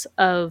recaps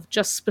of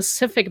just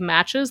specific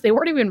matches. They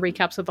weren't even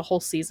recaps of the whole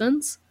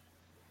seasons.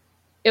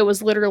 It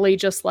was literally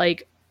just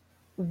like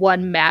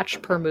one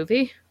match per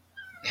movie.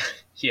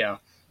 Yeah.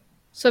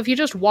 So if you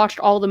just watched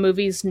all the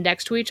movies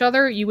next to each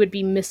other, you would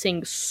be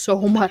missing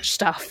so much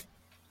stuff.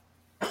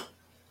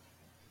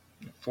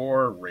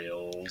 For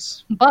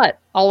reals. But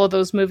all of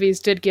those movies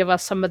did give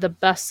us some of the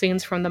best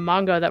scenes from the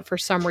manga that for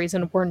some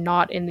reason were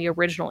not in the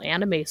original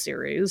anime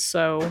series,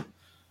 so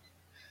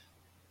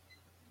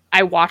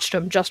I watched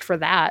them just for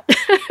that.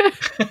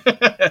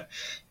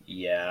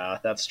 Yeah,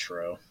 that's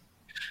true.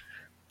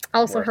 I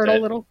also Worth heard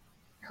it.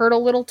 a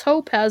little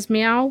topaz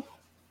meow.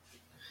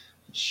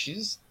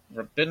 She's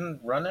been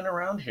running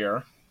around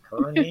here.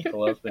 Her and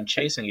Nicola have been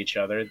chasing each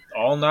other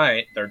all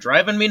night. They're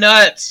driving me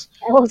nuts.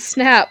 Oh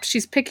snap,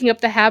 she's picking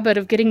up the habit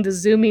of getting the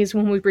zoomies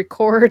when we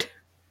record.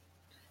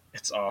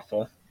 It's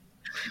awful.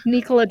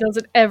 Nicola does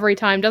it every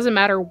time. Doesn't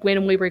matter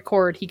when we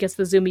record, he gets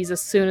the zoomies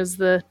as soon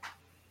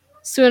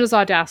as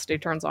Audacity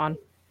turns on.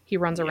 He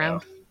runs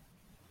around.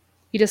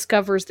 He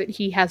discovers that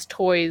he has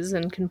toys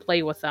and can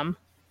play with them.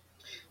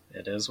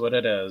 It is what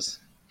it is.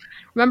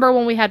 Remember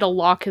when we had to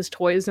lock his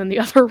toys in the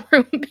other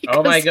room?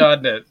 Oh my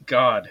god,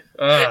 God.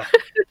 Ugh.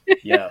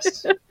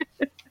 Yes.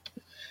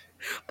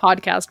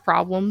 Podcast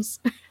problems.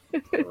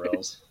 For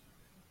reals.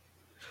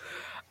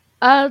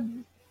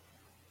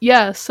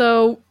 Yeah,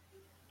 so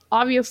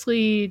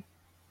obviously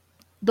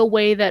the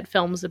way that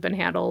films have been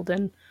handled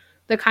and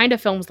the kind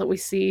of films that we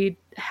see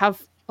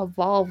have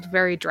evolved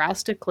very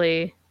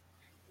drastically,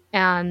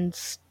 and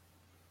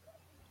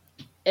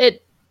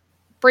it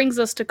brings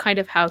us to kind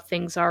of how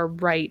things are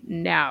right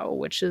now,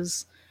 which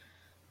is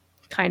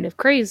kind of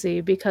crazy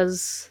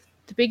because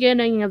the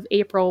beginning of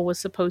April was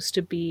supposed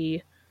to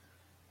be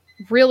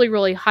really,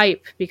 really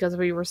hype because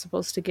we were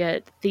supposed to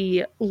get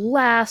the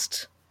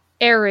last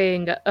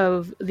airing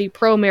of the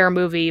Promare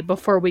movie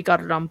before we got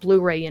it on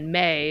Blu-ray in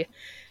May.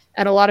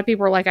 And a lot of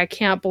people were like, I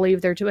can't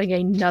believe they're doing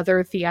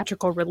another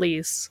theatrical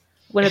release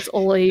when it's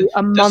only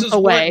a month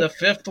away. What,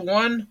 the 5th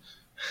one?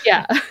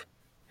 Yeah.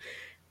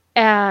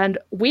 And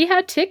we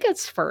had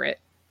tickets for it.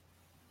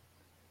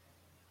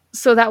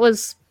 So that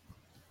was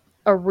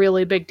a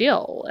really big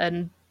deal.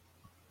 And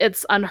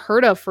it's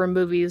unheard of for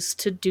movies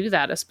to do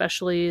that,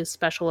 especially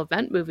special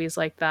event movies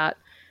like that.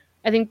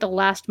 I think the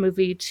last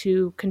movie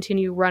to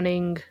continue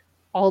running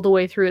all the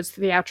way through its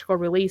theatrical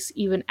release,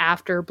 even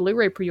after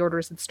Blu-ray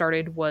pre-orders had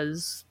started,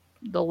 was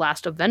the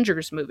last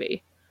Avengers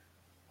movie.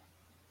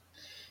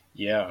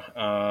 Yeah.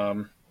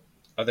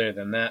 Other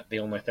than that, the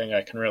only thing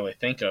I can really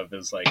think of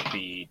is like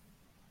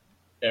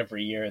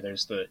every year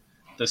there's the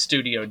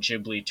Studio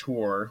Ghibli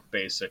tour,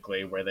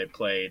 basically, where they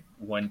play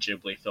one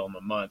Ghibli film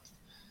a month,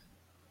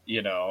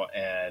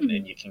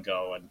 and you can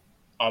go, and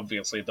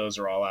obviously those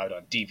are all out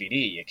on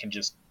DVD. You can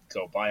just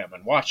go buy them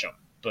and watch them.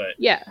 But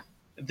yeah,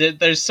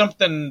 there's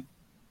something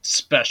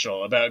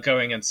special about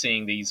going and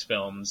seeing these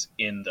films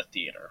in the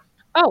theater.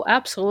 Oh,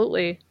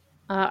 absolutely.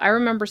 I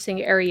remember seeing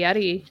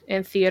Arrietty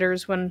in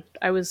theaters when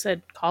I was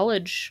at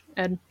college,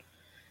 and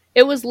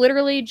it was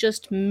literally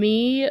just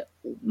me,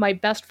 my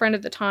best friend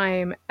at the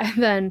time,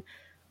 and then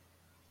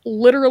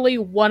literally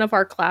one of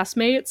our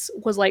classmates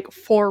was like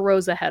 4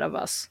 rows ahead of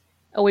us.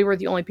 And we were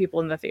the only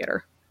people in the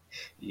theater.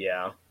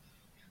 Yeah.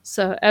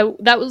 So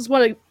that was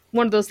one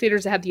of those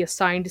theaters that had the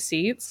assigned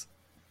seats.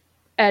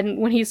 And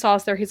when he saw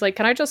us there, he's like,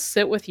 can I just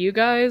sit with you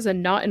guys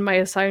and not in my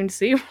assigned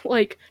seat?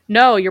 Like,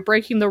 no, you're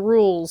breaking the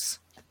rules.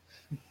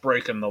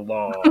 Breaking the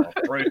law.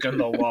 Breaking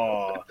the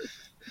law.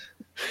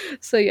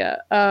 So yeah.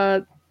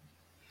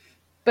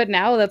 But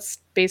now that's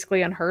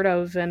basically unheard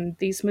of. And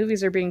these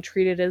movies are being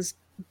treated as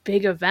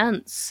big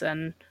events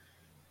and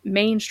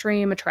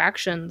mainstream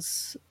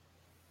attractions.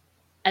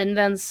 And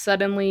then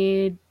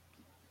suddenly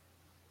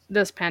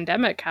this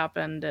pandemic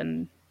happened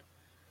and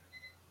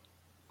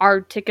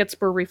our tickets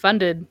were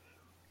refunded.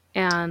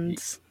 And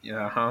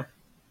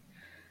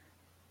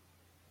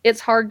it's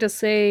hard to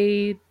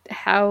say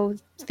how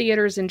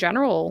theaters in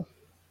general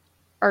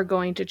are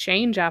going to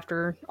change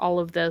after all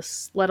of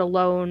this, let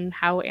alone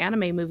how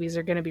anime movies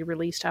are going to be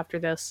released after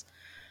this.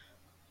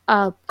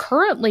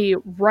 Currently,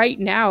 right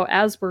now,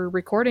 as we're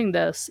recording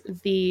this,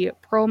 the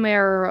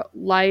Promare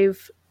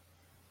live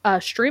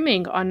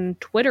streaming on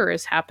Twitter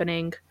is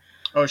happening.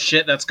 Oh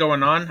shit, that's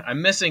going on?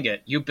 I'm missing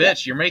it. You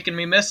bitch, you're making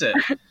me miss it.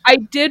 I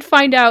did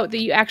find out that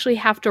you actually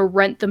have to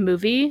rent the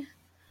movie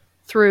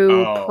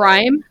through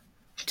Prime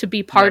to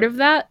be part of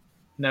that.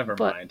 Never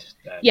mind.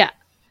 Yeah.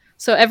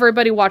 So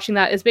everybody watching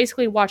that is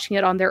basically watching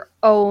it on their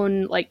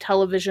own like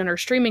television or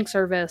streaming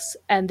service,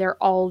 and they're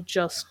all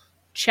just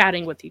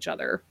chatting with each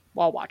other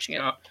while watching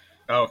it.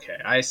 Okay,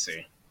 I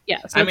see. Yeah.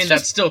 So I mean,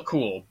 that's still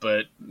cool,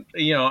 but,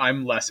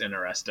 I'm less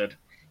interested.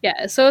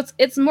 Yeah, so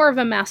it's more of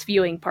a mass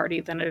viewing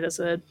party than it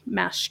is a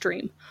mass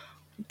stream.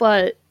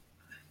 But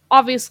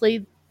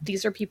obviously,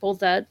 these are people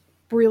that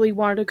really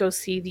wanted to go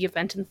see the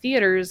event in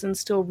theaters and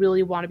still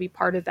really want to be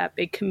part of that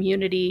big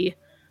community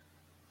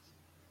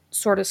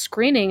sort of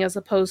screening as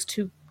opposed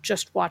to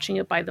just watching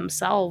it by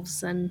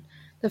themselves. And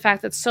the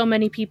fact that so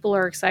many people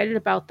are excited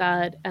about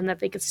that and that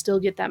they could still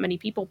get that many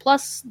people.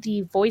 Plus,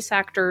 the voice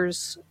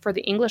actors for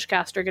the English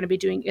cast are going to be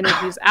doing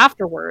interviews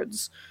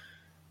afterwards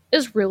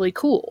is really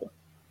cool.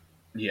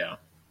 Yeah.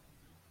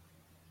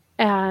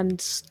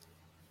 And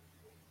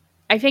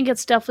I think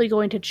it's definitely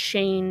going to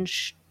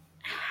change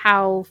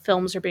how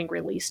films are being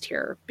released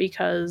here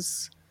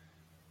because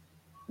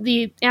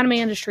the anime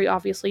industry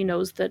obviously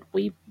knows that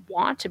we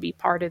want to be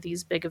part of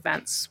these big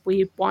events.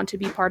 We want to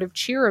be part of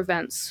cheer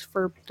events.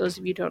 For those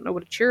of you who don't know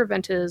what a cheer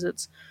event is,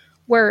 it's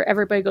where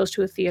everybody goes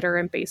to a theater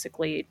and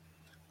basically,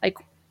 like,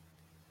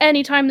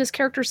 anytime this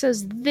character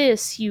says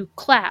this, you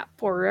clap,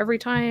 or every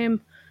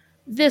time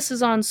this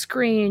is on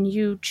screen,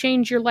 you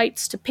change your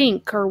lights to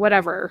pink or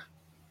whatever.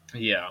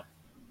 Yeah.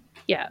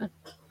 Yeah.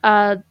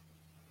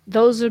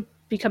 Those are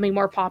becoming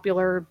more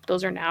popular.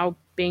 Those are now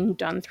being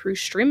done through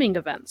streaming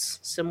events,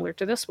 similar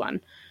to this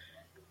one.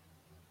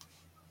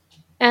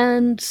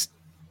 And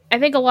I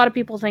think a lot of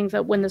people think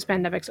that when this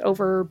pandemic's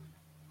over,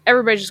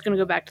 everybody's just going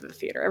to go back to the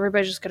theater.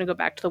 Everybody's just going to go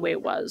back to the way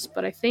it was.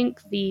 But I think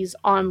these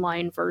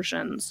online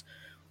versions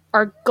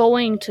are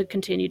going to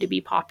continue to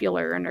be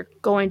popular and are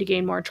going to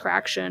gain more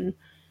traction.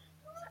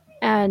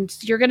 And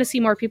you're going to see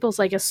more people's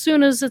like, as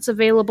soon as it's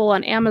available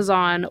on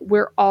Amazon,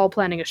 we're all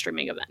planning a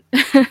streaming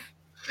event.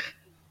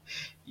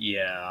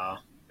 Yeah,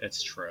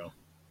 it's true.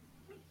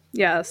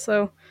 Yeah,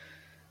 so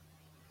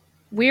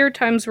weird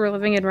times we're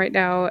living in right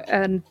now.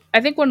 And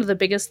I think one of the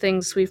biggest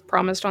things we've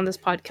promised on this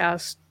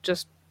podcast,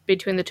 just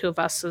between the two of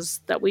us,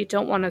 is that we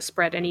don't want to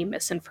spread any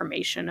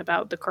misinformation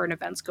about the current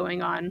events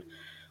going on,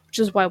 which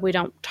is why we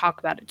don't talk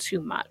about it too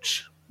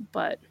much.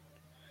 But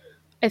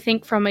I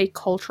think from a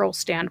cultural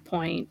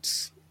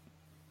standpoint,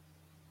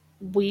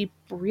 we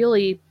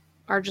really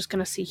are just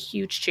going to see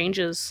huge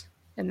changes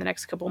in the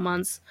next couple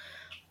months.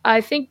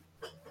 I think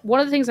one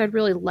of the things I'd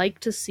really like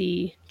to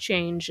see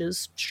change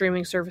is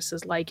streaming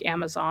services like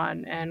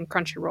Amazon and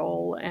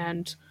Crunchyroll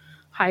and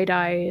High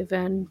Dive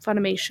and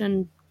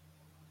Funimation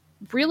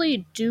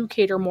really do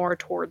cater more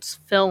towards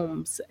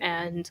films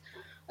and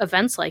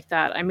events like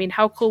that. I mean,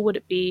 how cool would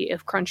it be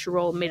if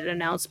Crunchyroll made an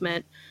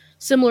announcement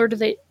similar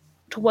to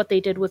what they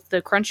did with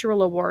the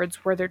Crunchyroll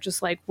Awards, where they're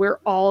just like, we're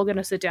all going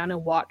to sit down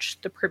and watch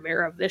the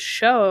premiere of this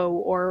show,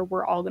 or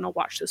we're all going to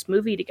watch this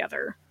movie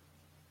together.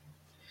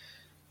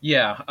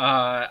 Yeah,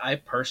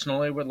 I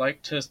personally would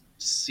like to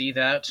see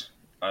that.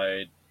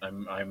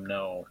 I'm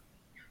no.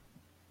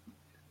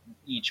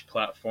 Each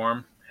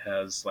platform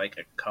has like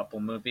a couple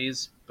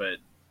movies, but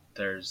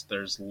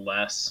there's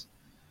less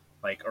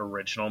like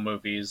original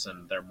movies,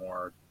 and they're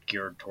more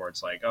geared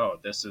towards like, oh,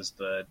 this is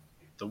the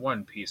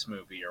One Piece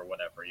movie or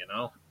whatever, you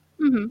know?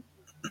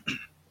 Mm-hmm.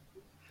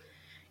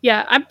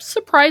 Yeah, I'm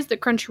surprised that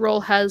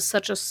Crunchyroll has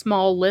such a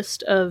small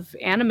list of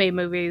anime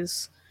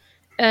movies.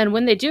 And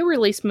when they do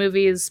release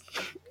movies,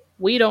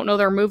 we don't know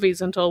they're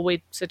movies until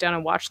we sit down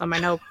and watch them. I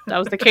know that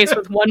was the case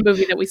with one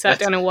movie that we sat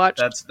down and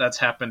watched. That's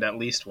happened at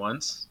least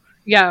once.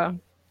 Yeah.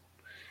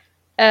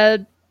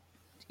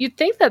 You'd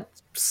think that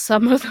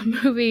some of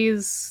the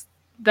movies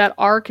that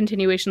are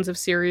continuations of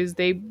series,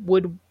 they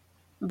would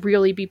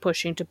really be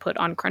pushing to put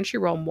on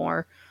Crunchyroll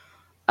more.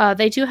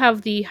 They do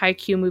have the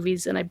Haikyuu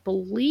movies, and I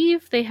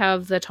believe they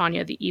have the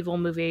Tanya the Evil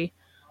movie.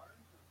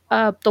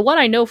 The one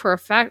I know for a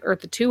fact, or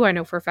the two I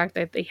know for a fact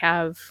that they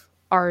have,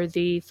 are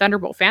the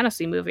Thunderbolt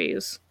Fantasy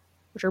movies,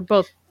 which are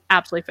both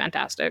absolutely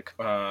fantastic.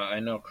 I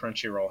know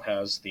Crunchyroll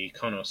has the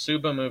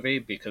Konosuba movie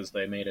because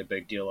they made a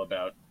big deal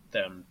about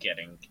them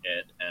getting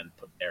it and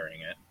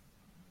airing it.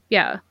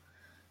 Yeah.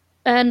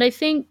 And I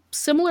think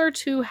similar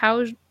to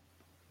how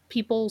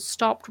people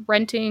stopped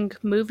renting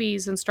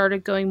movies and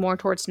started going more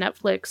towards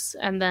Netflix,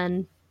 and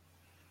then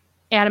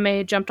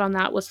anime jumped on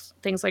that with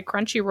things like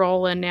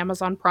Crunchyroll and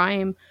Amazon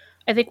Prime,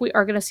 I think we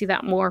are going to see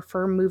that more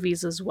for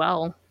movies as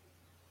well.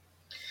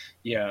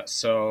 Yeah,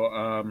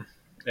 so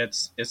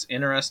it's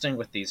interesting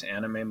with these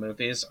anime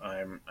movies.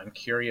 I'm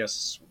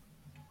curious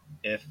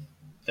if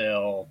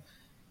they'll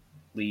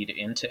lead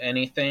into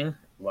anything.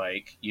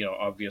 Like, you know,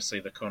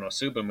 obviously the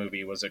Konosuba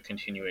movie was a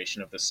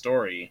continuation of the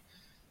story.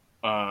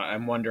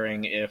 I'm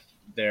wondering if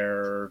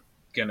they're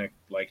gonna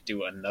like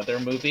do another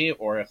movie,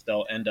 or if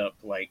they'll end up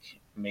like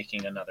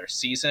making another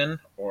season,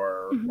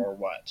 or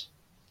what.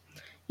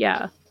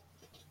 Yeah.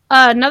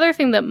 Another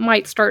thing that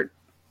might start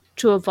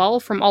to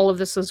evolve from all of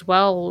this as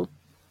well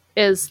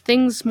is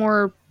things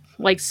more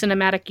like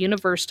cinematic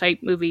universe type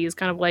movies,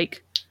 kind of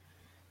like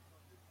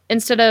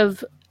instead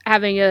of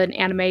having an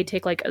anime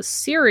take like a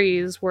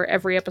series where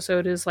every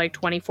episode is like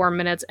 24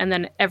 minutes and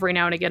then every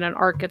now and again an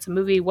arc gets a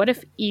movie, what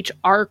if each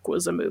arc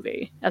was a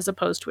movie as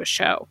opposed to a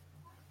show?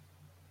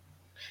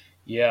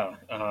 Yeah,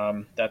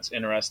 that's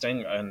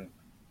interesting. And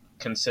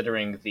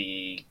considering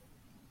the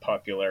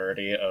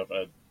popularity of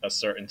a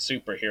certain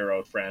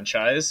superhero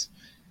franchise,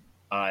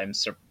 I'm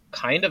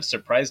kind of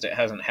surprised it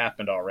hasn't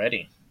happened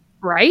already.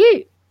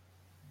 Right?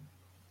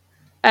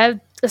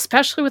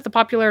 Especially with the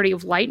popularity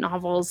of light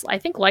novels, I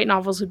think light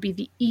novels would be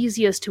the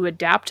easiest to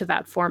adapt to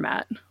that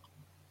format.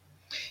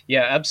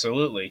 Yeah,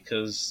 absolutely.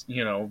 Because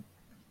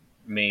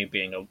me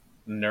being a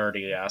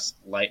nerdy ass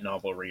light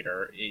novel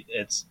reader,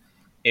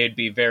 it'd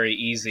be very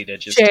easy to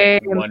just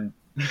take Shame. one.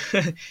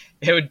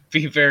 It would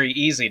be very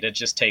easy to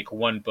just take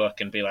one book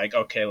and be like,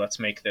 okay, let's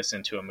make this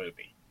into a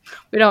movie.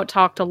 We don't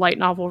talk to light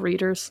novel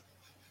readers.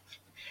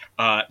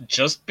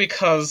 Just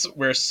because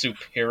we're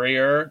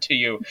superior to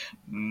you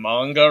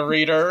manga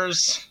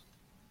readers.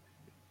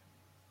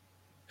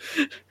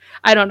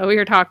 I don't know what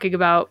you're talking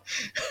about.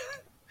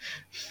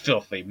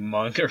 Filthy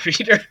manga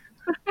reader.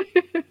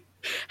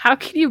 How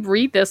can you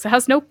read this? It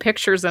has no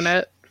pictures in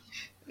it.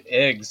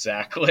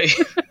 Exactly.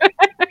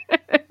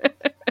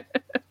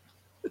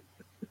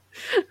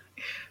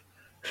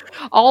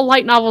 All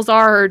light novels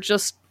are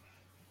just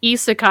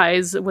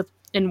isekais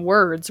in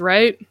words,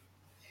 right?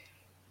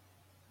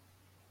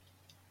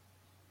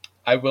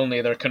 I will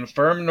neither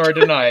confirm nor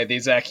deny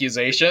these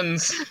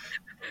accusations.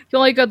 The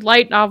only good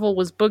light novel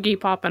was Boogie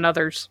Pop and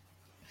Others.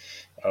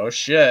 Oh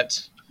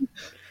shit.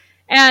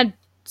 And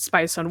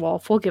Spice and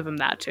Wolf. We'll give him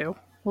that too.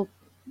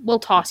 We'll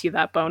toss you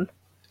that bone.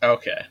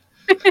 Okay.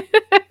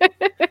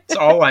 That's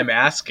all I'm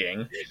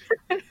asking.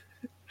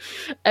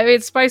 I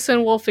mean, Spice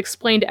and Wolf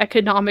explained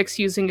economics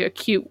using a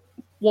cute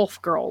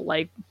wolf girl.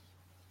 Like,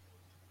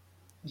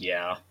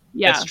 Yeah,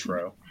 yeah, it's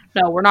true.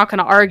 no, we're not going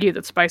to argue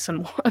that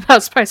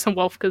about Spice and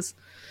Wolf because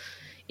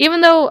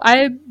even though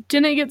I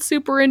didn't get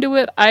super into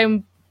it,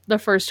 I'm the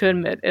first to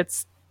admit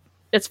it's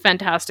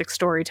fantastic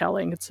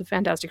storytelling. It's a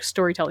fantastic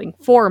storytelling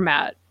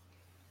format.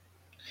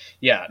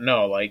 Yeah,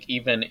 no, like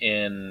even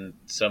in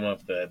some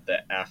of the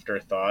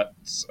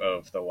afterthoughts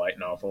of the light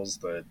novels,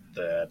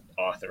 the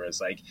author is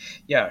like,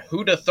 yeah,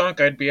 who'd have thunk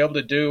I'd be able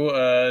to do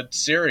a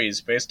series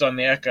based on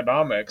the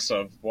economics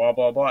of blah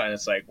blah blah, and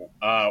it's like,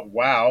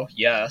 wow,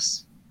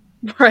 yes.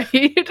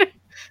 Right?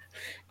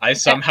 I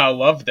somehow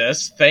love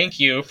this. Thank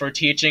you for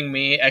teaching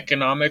me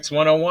economics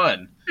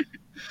 101.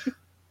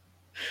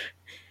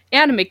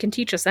 Anime can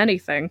teach us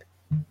anything.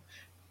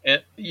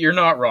 You're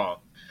not wrong.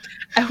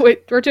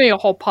 We're doing a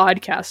whole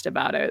podcast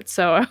about it,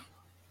 so.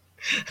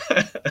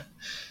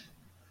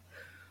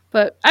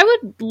 But I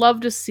would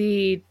love to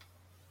see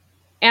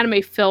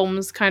anime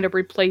films kind of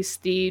replace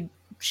the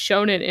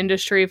shonen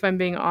industry, if I'm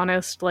being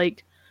honest.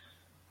 Like,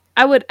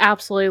 I would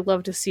absolutely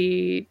love to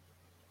see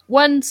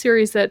one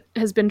series that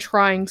has been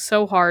trying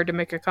so hard to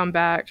make a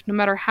comeback. No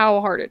matter how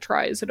hard it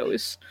tries, it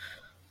always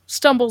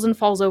stumbles and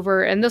falls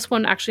over. And this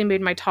one actually made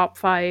my top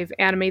 5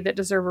 anime that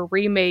deserve a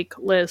remake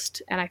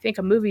list. And I think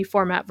a movie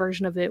format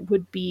version of it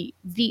would be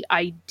the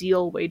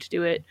ideal way to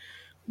do it.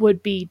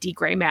 Would be D.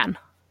 Gray Man.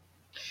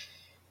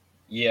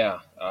 Yeah,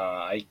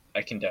 I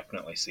can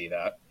definitely see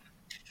that.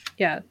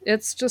 Yeah,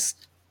 it's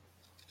just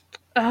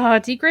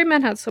D. Gray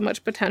Man had so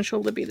much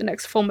potential to be the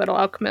next Full Metal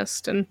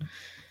Alchemist, and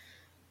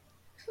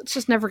it's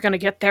just never gonna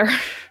get there.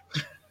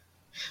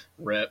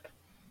 Rip.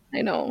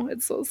 I know,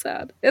 it's so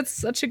sad. It's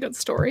such a good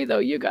story, though,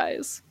 you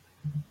guys.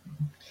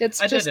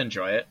 I did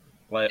enjoy it,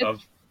 like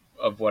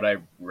of what I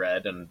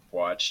read and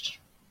watched.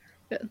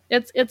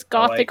 It's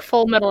gothic like,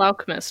 Full Metal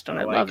Alchemist, and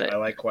I love it. I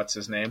like what's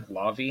his name,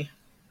 Lavi.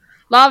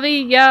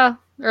 Lavi, yeah,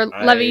 or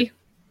Levy.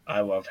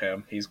 I love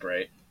him. He's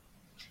great.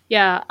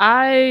 Yeah,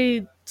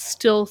 I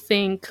still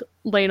think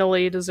Lena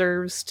Lee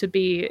deserves to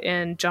be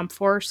in Jump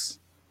Force.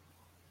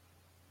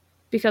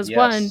 Because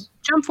one, Yes.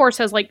 Jump Force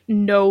has like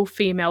no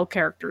female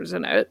characters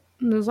in it.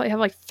 I have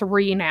like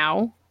 3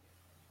 now,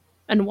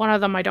 and one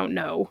of them I don't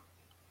know.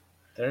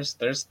 There's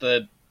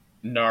the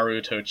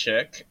Naruto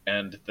chick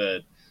and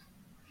the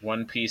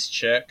One Piece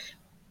chick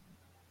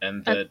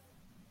and the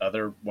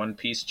other One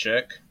Piece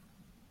chick.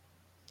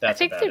 That's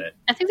about it.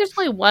 I think there's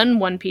only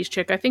One Piece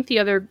chick. I think the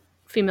other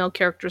female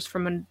characters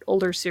from an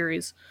older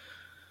series.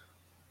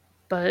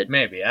 But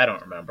Maybe, I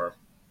don't remember.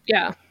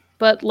 yeah.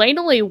 But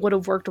Lena Lee would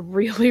have worked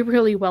really,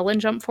 really well in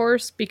Jump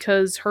Force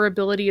because her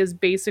ability is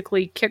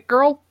basically Kick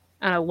Girl,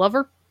 and I love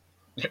her.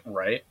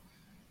 Right?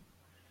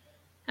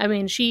 I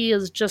mean, she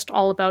is just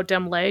all about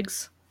dem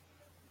legs.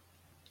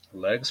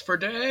 Legs for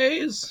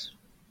days.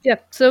 Yeah,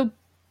 so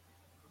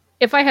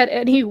if I had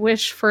any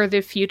wish for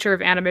the future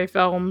of anime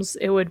films,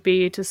 it would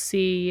be to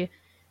see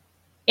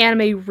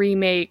anime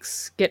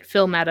remakes get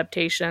film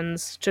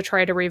adaptations to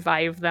try to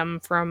revive them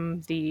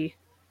from the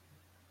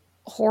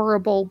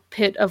horrible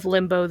pit of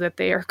limbo that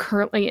they are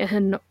currently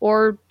in,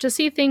 or to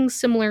see things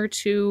similar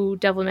to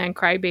Devilman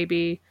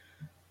Crybaby,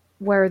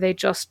 where they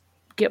just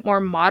get more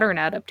modern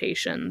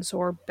adaptations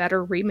or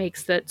better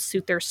remakes that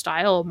suit their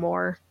style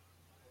more.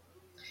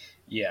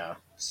 Yeah.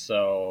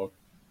 So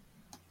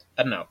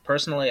I don't know.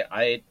 Personally,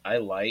 I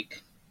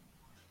like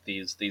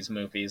these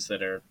movies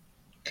that are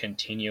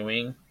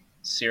continuing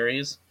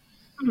series.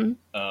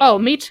 Oh,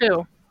 me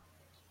too.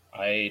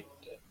 I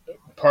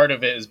Part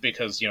of it is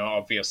because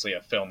obviously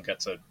a film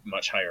gets a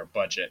much higher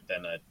budget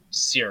than a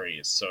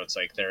series, so it's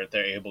like they're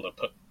able to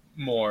put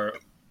more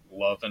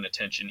love and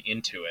attention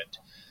into it,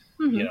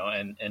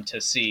 and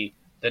to see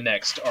the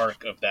next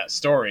arc of that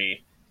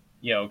story,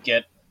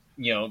 get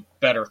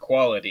better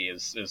quality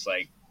is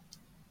like,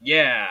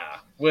 yeah,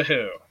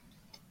 woohoo.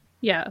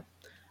 Yeah.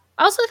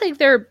 I also think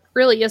there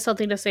really is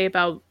something to say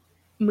about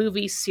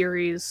movie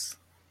series,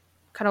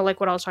 kind of like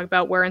what I was talking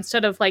about, where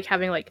instead of like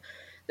having like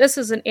this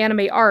is an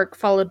anime arc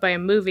followed by a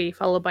movie,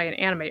 followed by an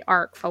anime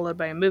arc, followed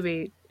by a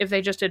movie, if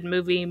they just did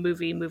movie,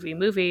 movie, movie,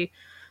 movie,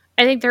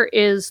 I think there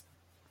is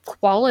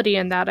quality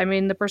in that. I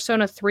mean, the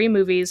Persona 3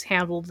 movies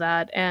handled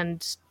that,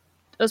 and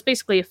it was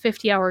basically a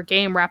 50-hour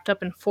game wrapped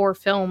up in 4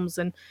 films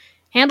and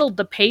handled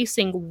the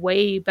pacing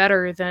way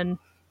better than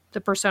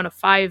the Persona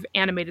 5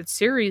 animated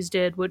series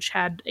did, which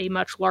had a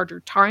much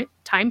larger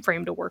time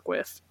frame to work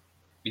with.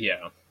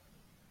 Yeah.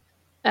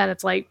 And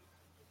it's like,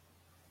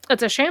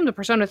 it's a shame the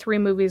Persona 3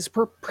 movies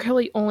were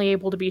really only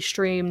able to be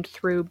streamed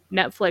through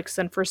Netflix,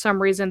 and for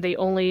some reason they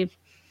only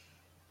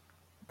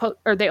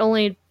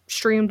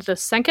streamed the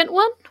second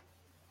one,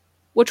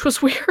 which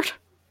was weird.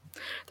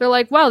 They're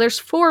like, wow, there's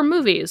 4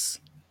 movies.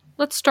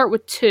 Let's start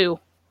with 2.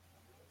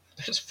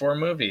 There's 4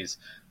 movies.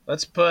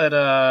 Let's put,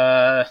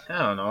 I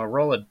don't know,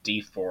 roll a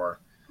d4.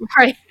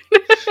 Right.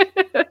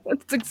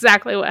 That's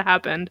exactly what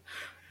happened.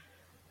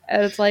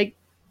 And it's like,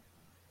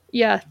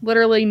 yeah,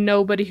 literally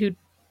nobody who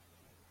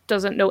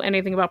doesn't know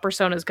anything about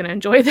Persona is going to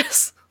enjoy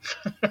this.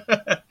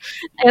 And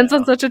it's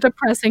on such a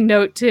depressing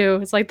note, too.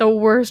 It's like the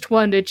worst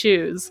one to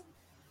choose.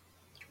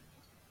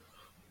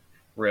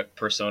 Rip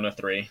Persona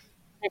 3.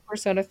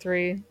 Persona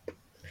 3.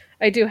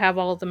 I do have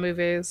all of the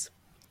movies.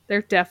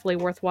 They're definitely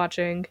worth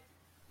watching.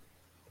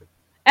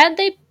 And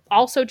they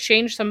also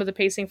changed some of the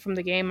pacing from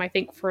the game, I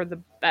think, for the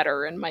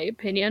better, in my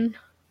opinion.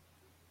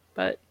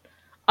 But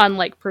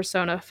unlike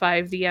Persona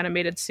 5, the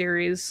animated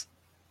series,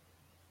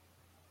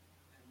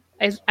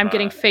 I'm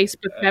getting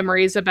Facebook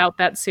memories about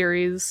that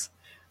series.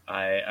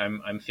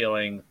 I'm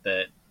feeling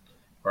that,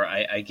 or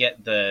I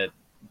get the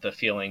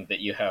feeling that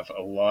you have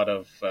a lot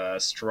of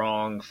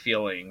strong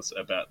feelings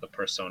about the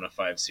Persona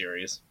 5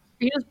 series.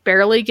 Are you just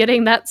barely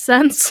getting that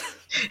sense?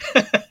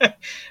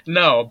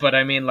 No, but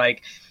I mean,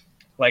 like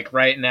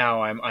right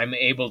now, I'm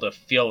able to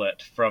feel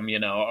it from,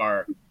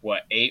 our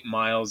 8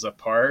 miles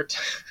apart.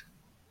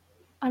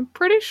 I'm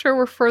pretty sure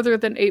we're further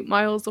than 8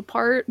 miles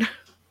apart.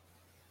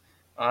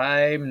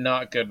 I'm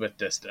not good with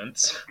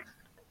distance.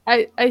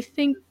 I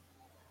think,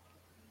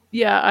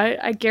 yeah,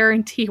 I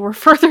guarantee we're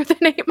further than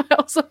 8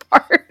 miles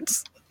apart.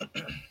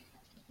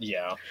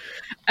 Yeah.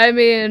 I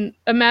mean,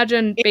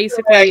 imagine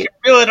basically... I can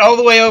feel it all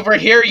the way over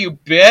here, you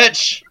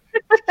bitch!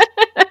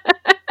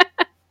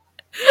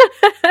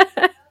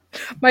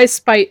 My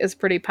spite is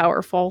pretty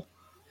powerful.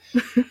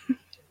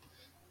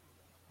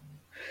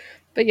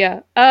 But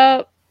yeah,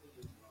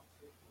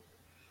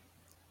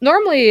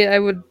 normally I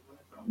would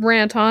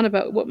rant on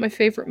about what my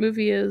favorite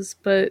movie is,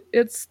 but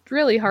it's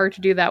really hard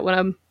to do that when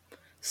I'm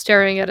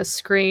staring at a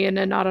screen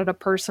and not at a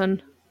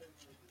person.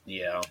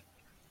 Yeah.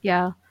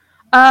 Yeah.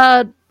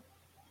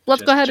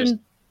 Let's go ahead and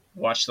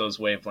watch those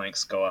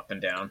wavelengths go up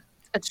and down.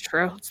 It's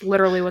true. It's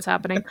literally what's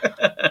happening.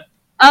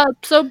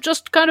 So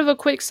just kind of a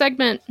quick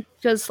segment,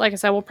 because like I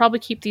said, we'll probably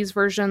keep these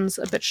versions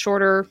a bit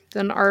shorter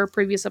than our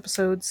previous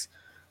episodes,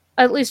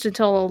 at least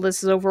until all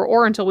this is over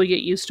or until we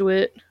get used to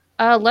it.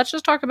 Let's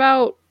just talk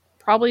about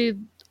probably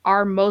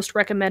our most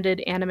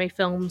recommended anime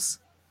films,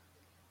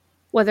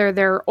 whether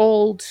they're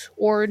old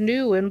or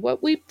new, and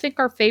what we think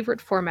our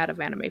favorite format of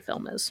anime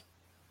film is.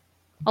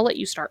 I'll let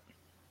you start.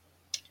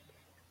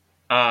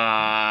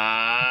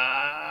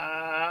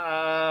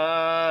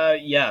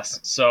 Yes.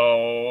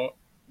 So,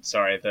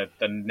 sorry,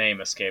 the name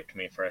escaped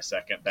me for a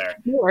second there.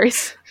 No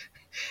worries.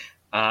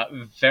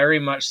 Very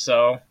much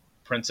so.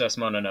 Princess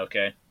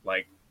Mononoke,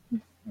 like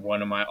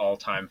one of my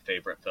all-time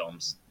favorite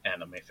films,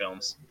 anime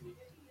films.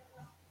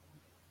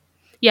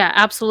 Yeah,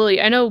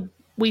 absolutely. I know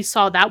we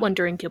saw that one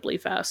during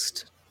Ghibli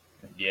Fest.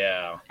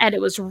 Yeah. And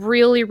it was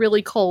really,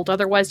 really cold.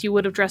 Otherwise, you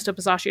would have dressed up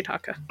as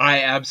Ashitaka.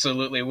 I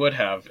absolutely would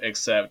have,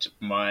 except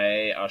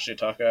my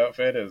Ashitaka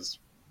outfit is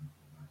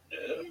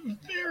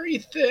very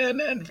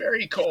thin and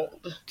very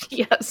cold.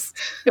 Yes.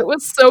 It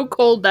was so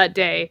cold that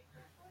day.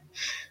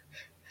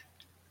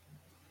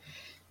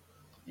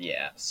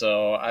 Yeah,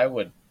 so I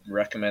would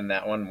recommend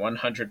that one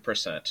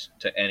 100%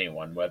 to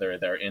anyone, whether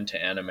they're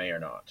into anime or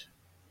not.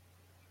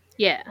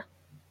 Yeah.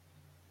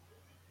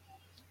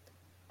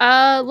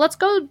 Let's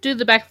go do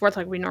the back and forth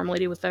like we normally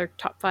do with our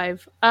top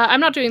 5. I'm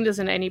not doing this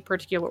in any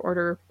particular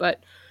order,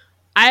 but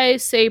I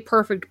say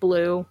Perfect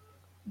Blue,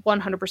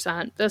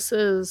 100%. This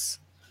is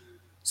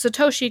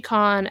Satoshi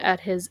Kon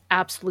at his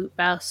absolute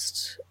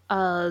best.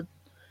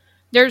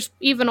 There's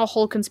even a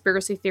whole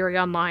conspiracy theory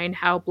online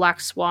how Black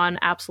Swan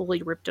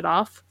absolutely ripped it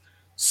off.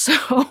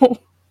 So,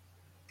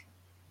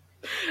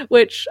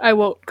 which I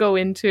won't go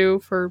into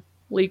for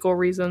legal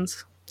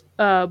reasons.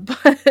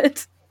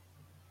 But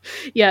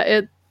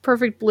yeah,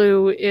 Perfect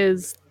Blue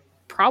is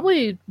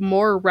probably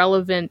more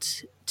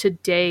relevant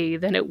today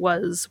than it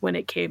was when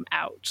it came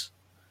out.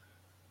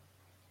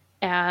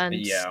 And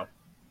yeah,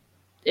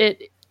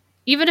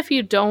 even if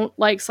you don't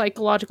like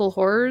psychological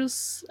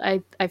horrors,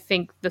 I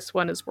think this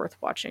one is worth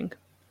watching.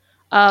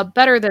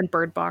 Better than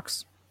Bird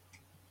Box.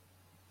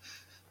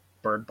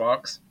 Bird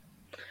Box?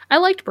 I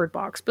liked Bird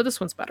Box, but this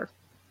one's better.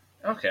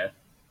 Okay.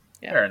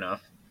 Yeah. Fair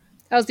enough.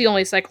 That was the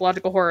only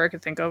psychological horror I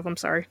could think of. I'm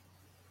sorry.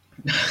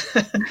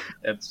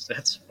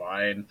 It's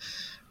fine.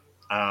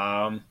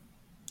 Um,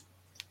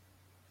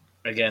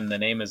 Again, the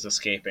name is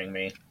escaping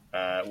me.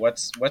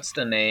 What's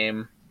the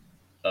name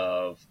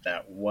of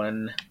that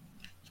one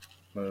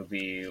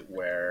movie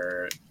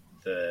where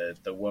the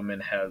woman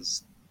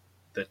has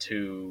the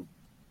two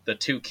the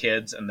two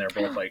kids and they're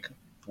both like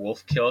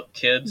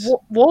kids,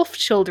 Wolf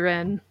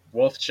Children.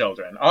 wolf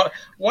children. Oh,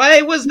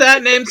 why was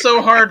that name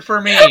so hard for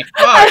me?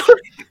 Fuck.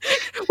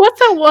 What's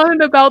that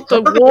one about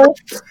the wolf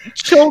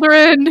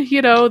children?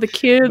 You know, the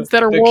kids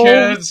that are The wolves.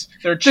 kids,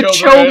 their The children,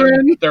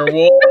 children. their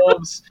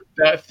wolves.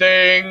 That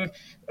thing.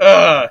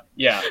 Yeah.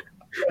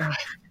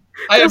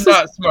 I am This is-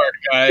 not smart,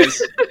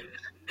 guys.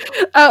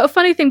 A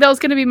funny thing, that was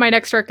going to be my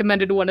next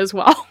recommended one as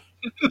well.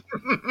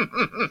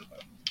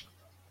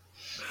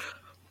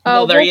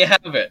 Well, there Wolf, you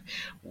have it.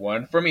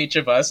 One from each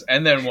of us,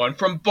 and then one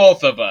from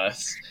both of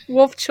us.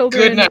 Wolf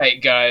Children Good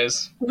night,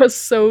 guys. was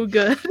so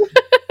good.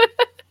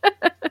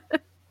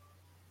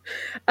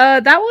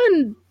 That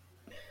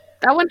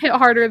one hit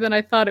harder than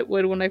I thought it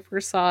would when I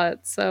first saw it.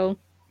 So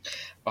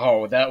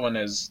Oh, that one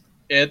is.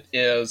 It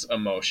is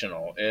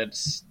emotional.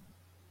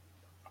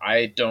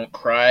 I don't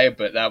cry,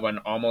 but that one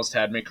almost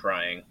had me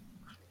crying.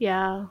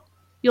 yeah,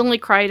 you only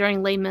cry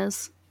during Les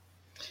Mis.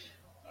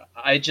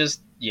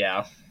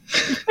 Yeah.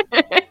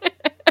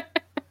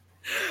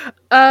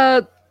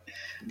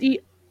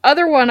 The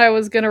other one I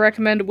was going to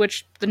recommend,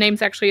 which the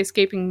name's actually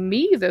escaping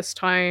me this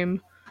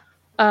time.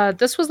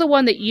 This was the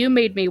one that you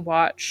made me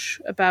watch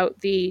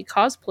about the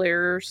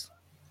cosplayers.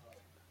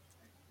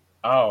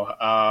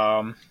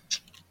 Oh,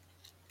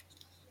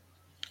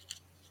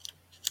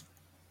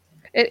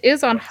 It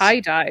is on High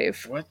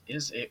Dive. what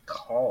is it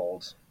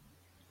called?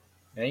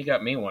 Now you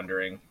got me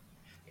wondering.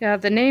 Yeah,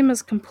 the name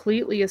has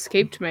completely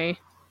escaped me.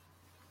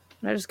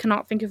 I just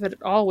cannot think of it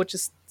at all, which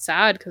is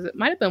sad because it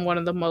might have been one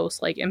of the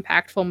most like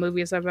impactful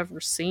movies I've ever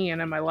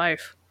seen in my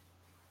life.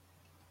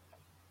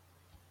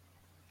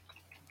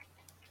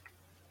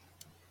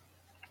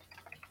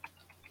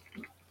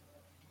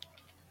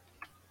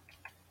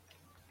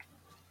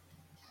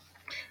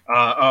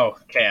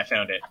 Okay, I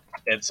found it.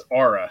 It's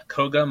Aura,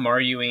 Koga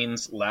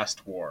Maruin's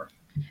Last War.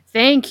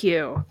 Thank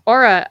you,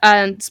 Aura,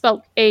 and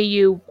spelled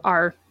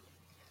Aura.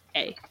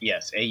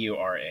 Yes,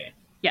 Aura.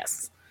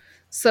 Yes.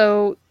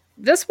 So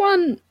this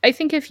one, I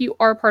think if you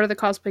are part of the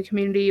cosplay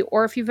community,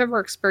 or if you've ever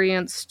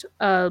experienced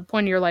a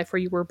point in your life where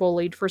you were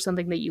bullied for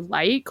something that you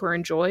like or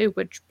enjoy,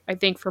 which I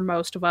think for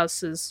most of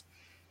us is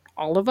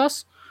all of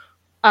us,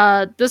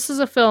 this is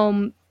a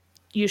film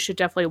you should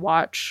definitely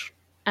watch.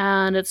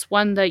 And it's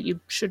one that you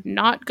should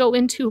not go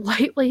into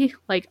lightly.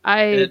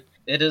 It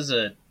is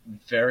a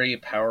very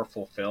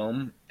powerful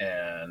film,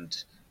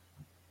 and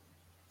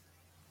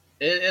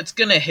it's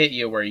gonna hit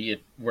you where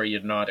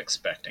you're not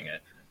expecting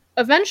it.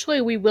 Eventually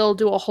we will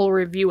do a whole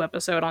review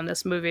episode on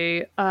this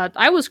movie.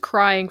 I was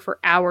crying for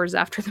hours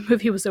after the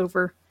movie was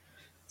over.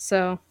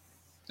 So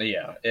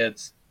Yeah,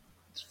 it's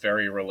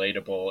very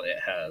relatable.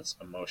 It has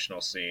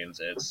emotional scenes.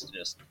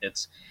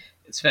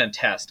 It's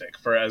fantastic.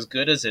 For as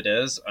good as it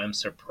is, I'm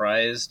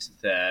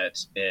surprised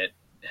that it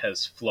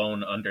has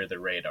flown under the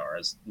radar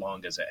as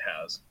long as it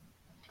has.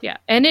 yeah,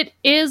 and it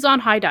is on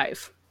High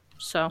Dive.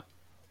 So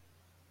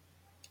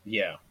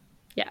Yeah.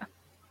 yeah.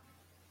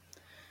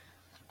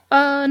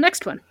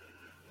 Next one.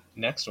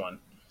 Next one.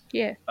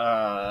 Yeah.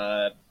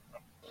 I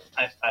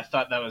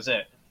thought that was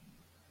it.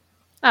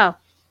 Oh.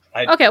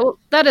 I Okay, well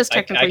that is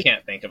technically I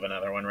can't think of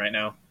another one right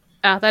now.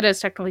 that is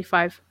technically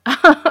 5.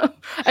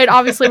 And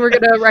obviously we're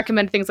gonna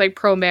recommend things like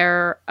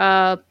Promare.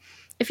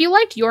 If you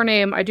liked Your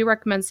Name, I do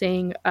recommend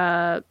seeing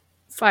 5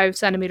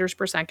 centimeters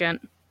per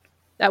second.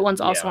 That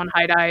one's also Yeah. on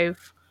High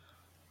Dive.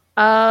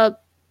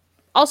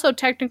 Also,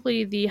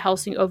 technically, the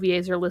Helsing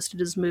OVAs are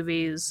listed as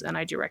movies, and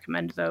I do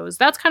recommend those.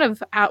 That's kind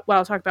of what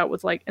I'll talk about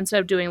with, like, instead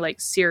of doing, like,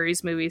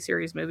 series, movie,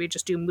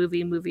 just do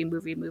movie, movie,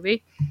 movie,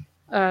 movie.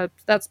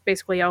 That's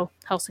basically how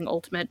Helsing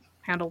Ultimate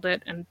handled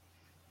it, and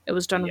it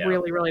was done Yeah.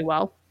 really, really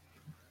well.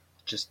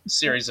 Just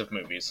series of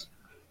movies.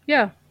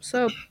 Yeah,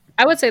 so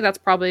I would say that's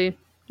probably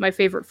my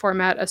favorite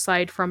format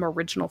aside from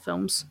original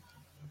films.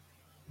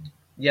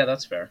 Yeah,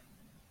 that's fair.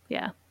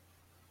 Yeah.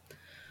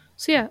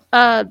 So yeah,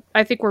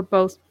 I think we're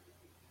both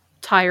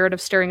tired of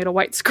staring at a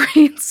white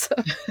screen. So.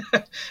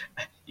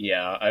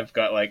 Yeah, I've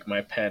got like my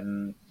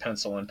pen,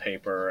 pencil, and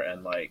paper,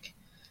 and like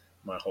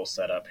my whole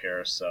setup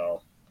here.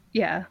 So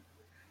Yeah.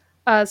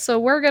 So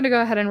we're going to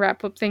go ahead and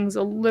wrap up things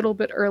a little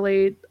bit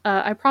early.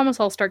 I promise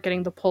I'll start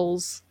getting the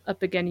polls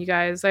up again, you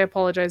guys. I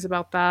apologize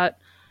about that.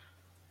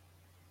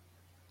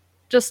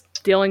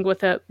 Just dealing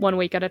with it 1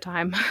 week at a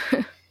time.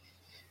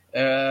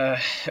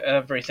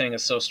 everything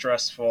is so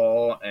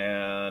stressful,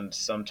 and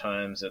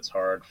sometimes it's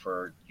hard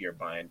for your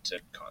mind to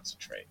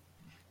concentrate.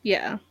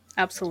 Yeah,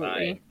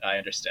 absolutely. I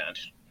understand.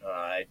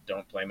 I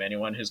don't blame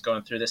anyone who's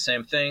going through the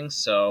same thing.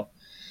 So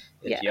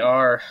if Yeah. you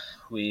are,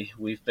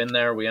 we've been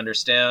there. We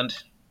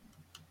understand.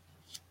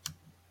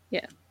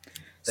 Yeah.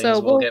 Things So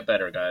will get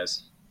better,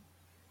 guys.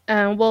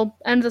 And we'll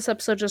end this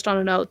episode just on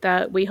a note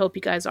that we hope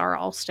you guys are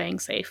all staying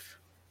safe.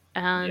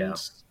 And Yeah.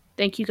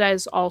 thank you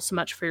guys all so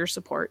much for your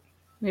support.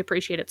 We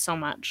appreciate it so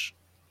much.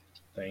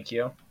 Thank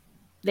you.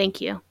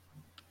 Thank you.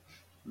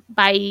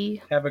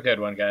 Bye. Have a good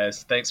one,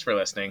 guys. Thanks for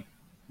listening.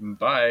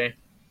 Bye.